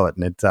Port Charlotte,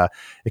 and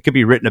it could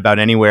be written about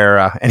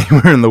anywhere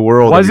in the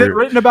world. Was it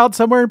written about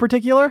somewhere in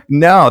particular?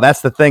 No,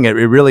 that's the thing. It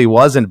really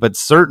wasn't, but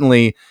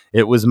certainly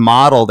it was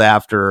modeled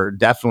after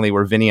definitely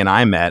where Vinny and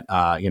I met.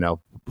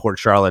 Port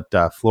Charlotte,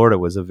 Florida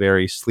was a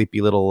very sleepy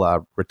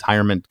little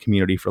retirement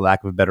community, for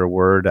lack of a better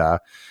word.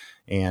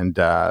 And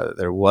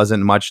there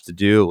wasn't much to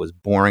do. It was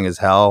boring as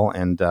hell.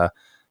 And,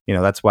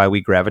 that's why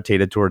we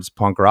gravitated towards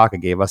punk rock. It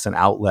gave us an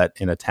outlet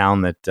in a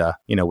town that,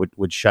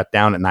 would shut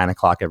down at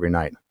 9:00 every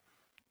night.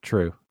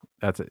 True.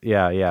 That's it.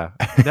 Yeah.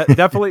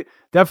 Definitely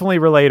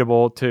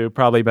relatable to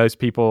probably most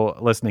people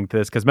listening to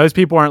this, because most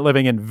people aren't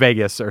living in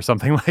Vegas or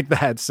something like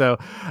that. So,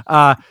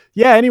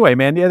 anyway,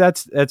 man,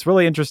 that's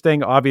really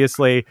interesting.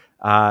 Obviously,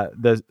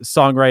 the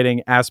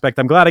songwriting aspect.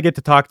 I'm glad I get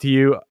to talk to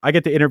you. I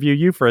get to interview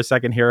you for a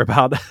second here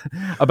about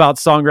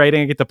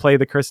songwriting. I get to play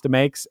the Krista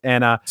Makes.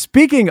 And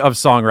speaking of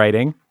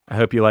songwriting, I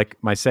hope you like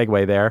my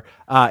segue there.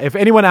 If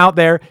anyone out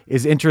there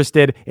is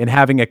interested in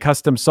having a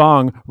custom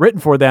song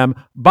written for them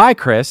by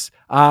Chris,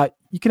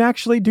 you can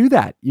actually do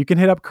that. You can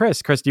hit up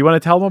Chris. Chris, do you want to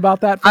tell them about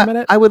that for a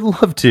minute? I would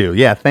love to.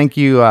 Yeah. Thank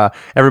you,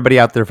 everybody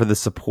out there, for the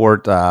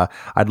support.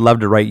 I'd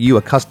love to write you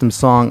a custom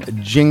song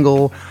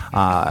jingle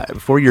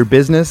for your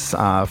business,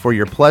 for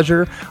your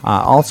pleasure.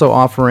 Also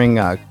offering,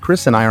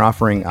 Chris and I are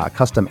offering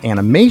custom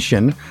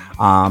animation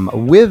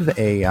with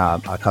a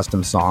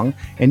custom song.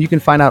 And you can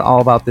find out all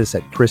about this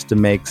at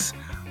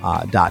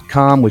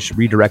KristaMakes.com, which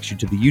redirects you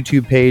to the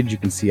YouTube page. You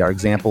can see our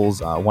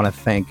examples. I want to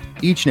thank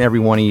each and every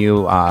one of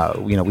you.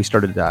 We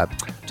started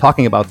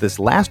talking about this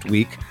last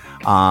week,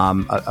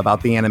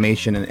 about the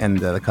animation and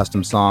the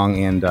custom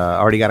song, and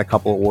already got a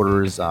couple of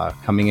orders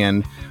coming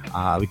in.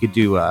 We could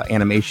do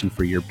animation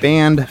for your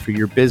band, for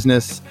your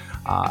business,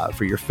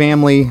 for your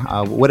family,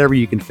 whatever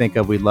you can think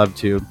of, we'd love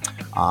to.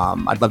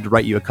 I'd love to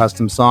write you a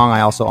custom song.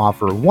 I also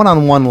offer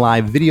one-on-one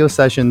live video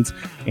sessions,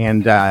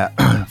 and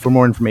for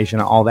more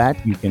information on all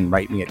that, you can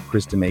write me at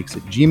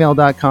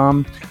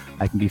KristaMakes@gmail.com.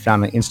 I can be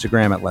found on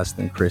Instagram at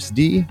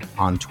LessThanChrisD,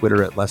 on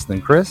Twitter at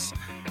LessThanChris,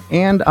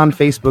 and on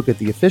Facebook at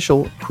the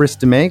official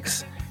Krista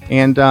Makes.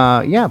 And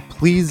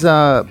please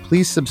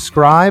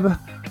subscribe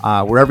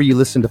wherever you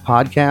listen to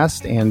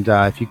podcasts. And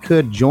if you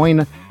could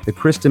join the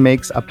Krista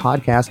Makes a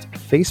Podcast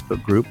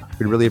Facebook group,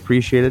 we'd really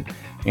appreciate it.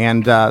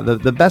 And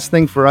the best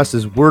thing for us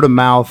is word of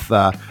mouth.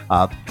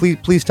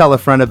 Please tell a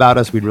friend about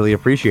us. We'd really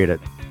appreciate it.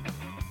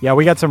 Yeah,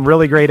 we got some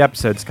really great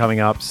episodes coming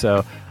up.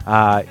 So,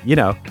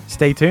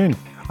 stay tuned.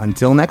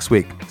 Until next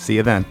week. See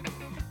you then.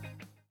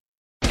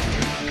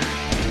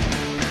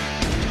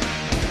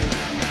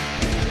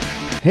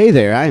 Hey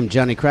there, I am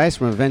Johnny Christ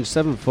from Avenged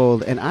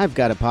Sevenfold, and I've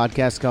got a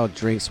podcast called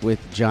Drinks with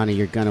Johnny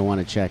you're going to want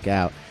to check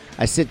out.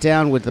 I sit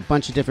down with a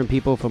bunch of different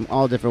people from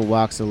all different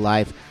walks of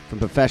life, from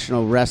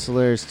professional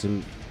wrestlers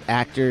to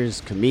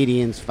actors,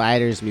 comedians,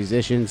 fighters,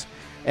 musicians,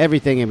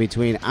 everything in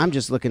between. I'm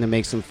just looking to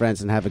make some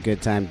friends and have a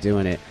good time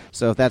doing it.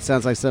 So if that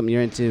sounds like something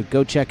you're into,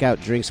 go check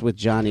out Drinks with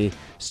Johnny,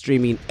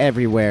 streaming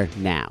everywhere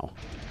now.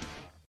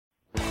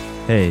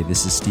 Hey,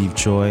 this is Steve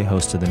Choi,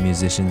 host of the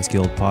Musicians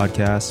Guild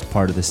podcast,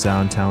 part of the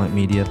Sound Talent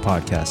Media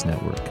podcast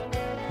network.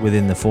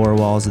 Within the four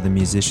walls of the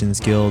Musicians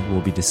Guild,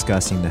 we'll be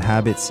discussing the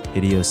habits,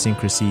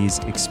 idiosyncrasies,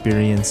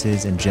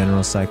 experiences, and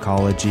general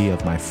psychology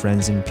of my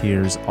friends and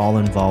peers, all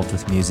involved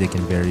with music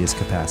in various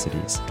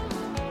capacities.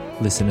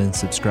 Listen and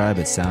subscribe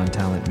at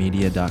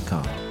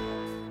soundtalentmedia.com.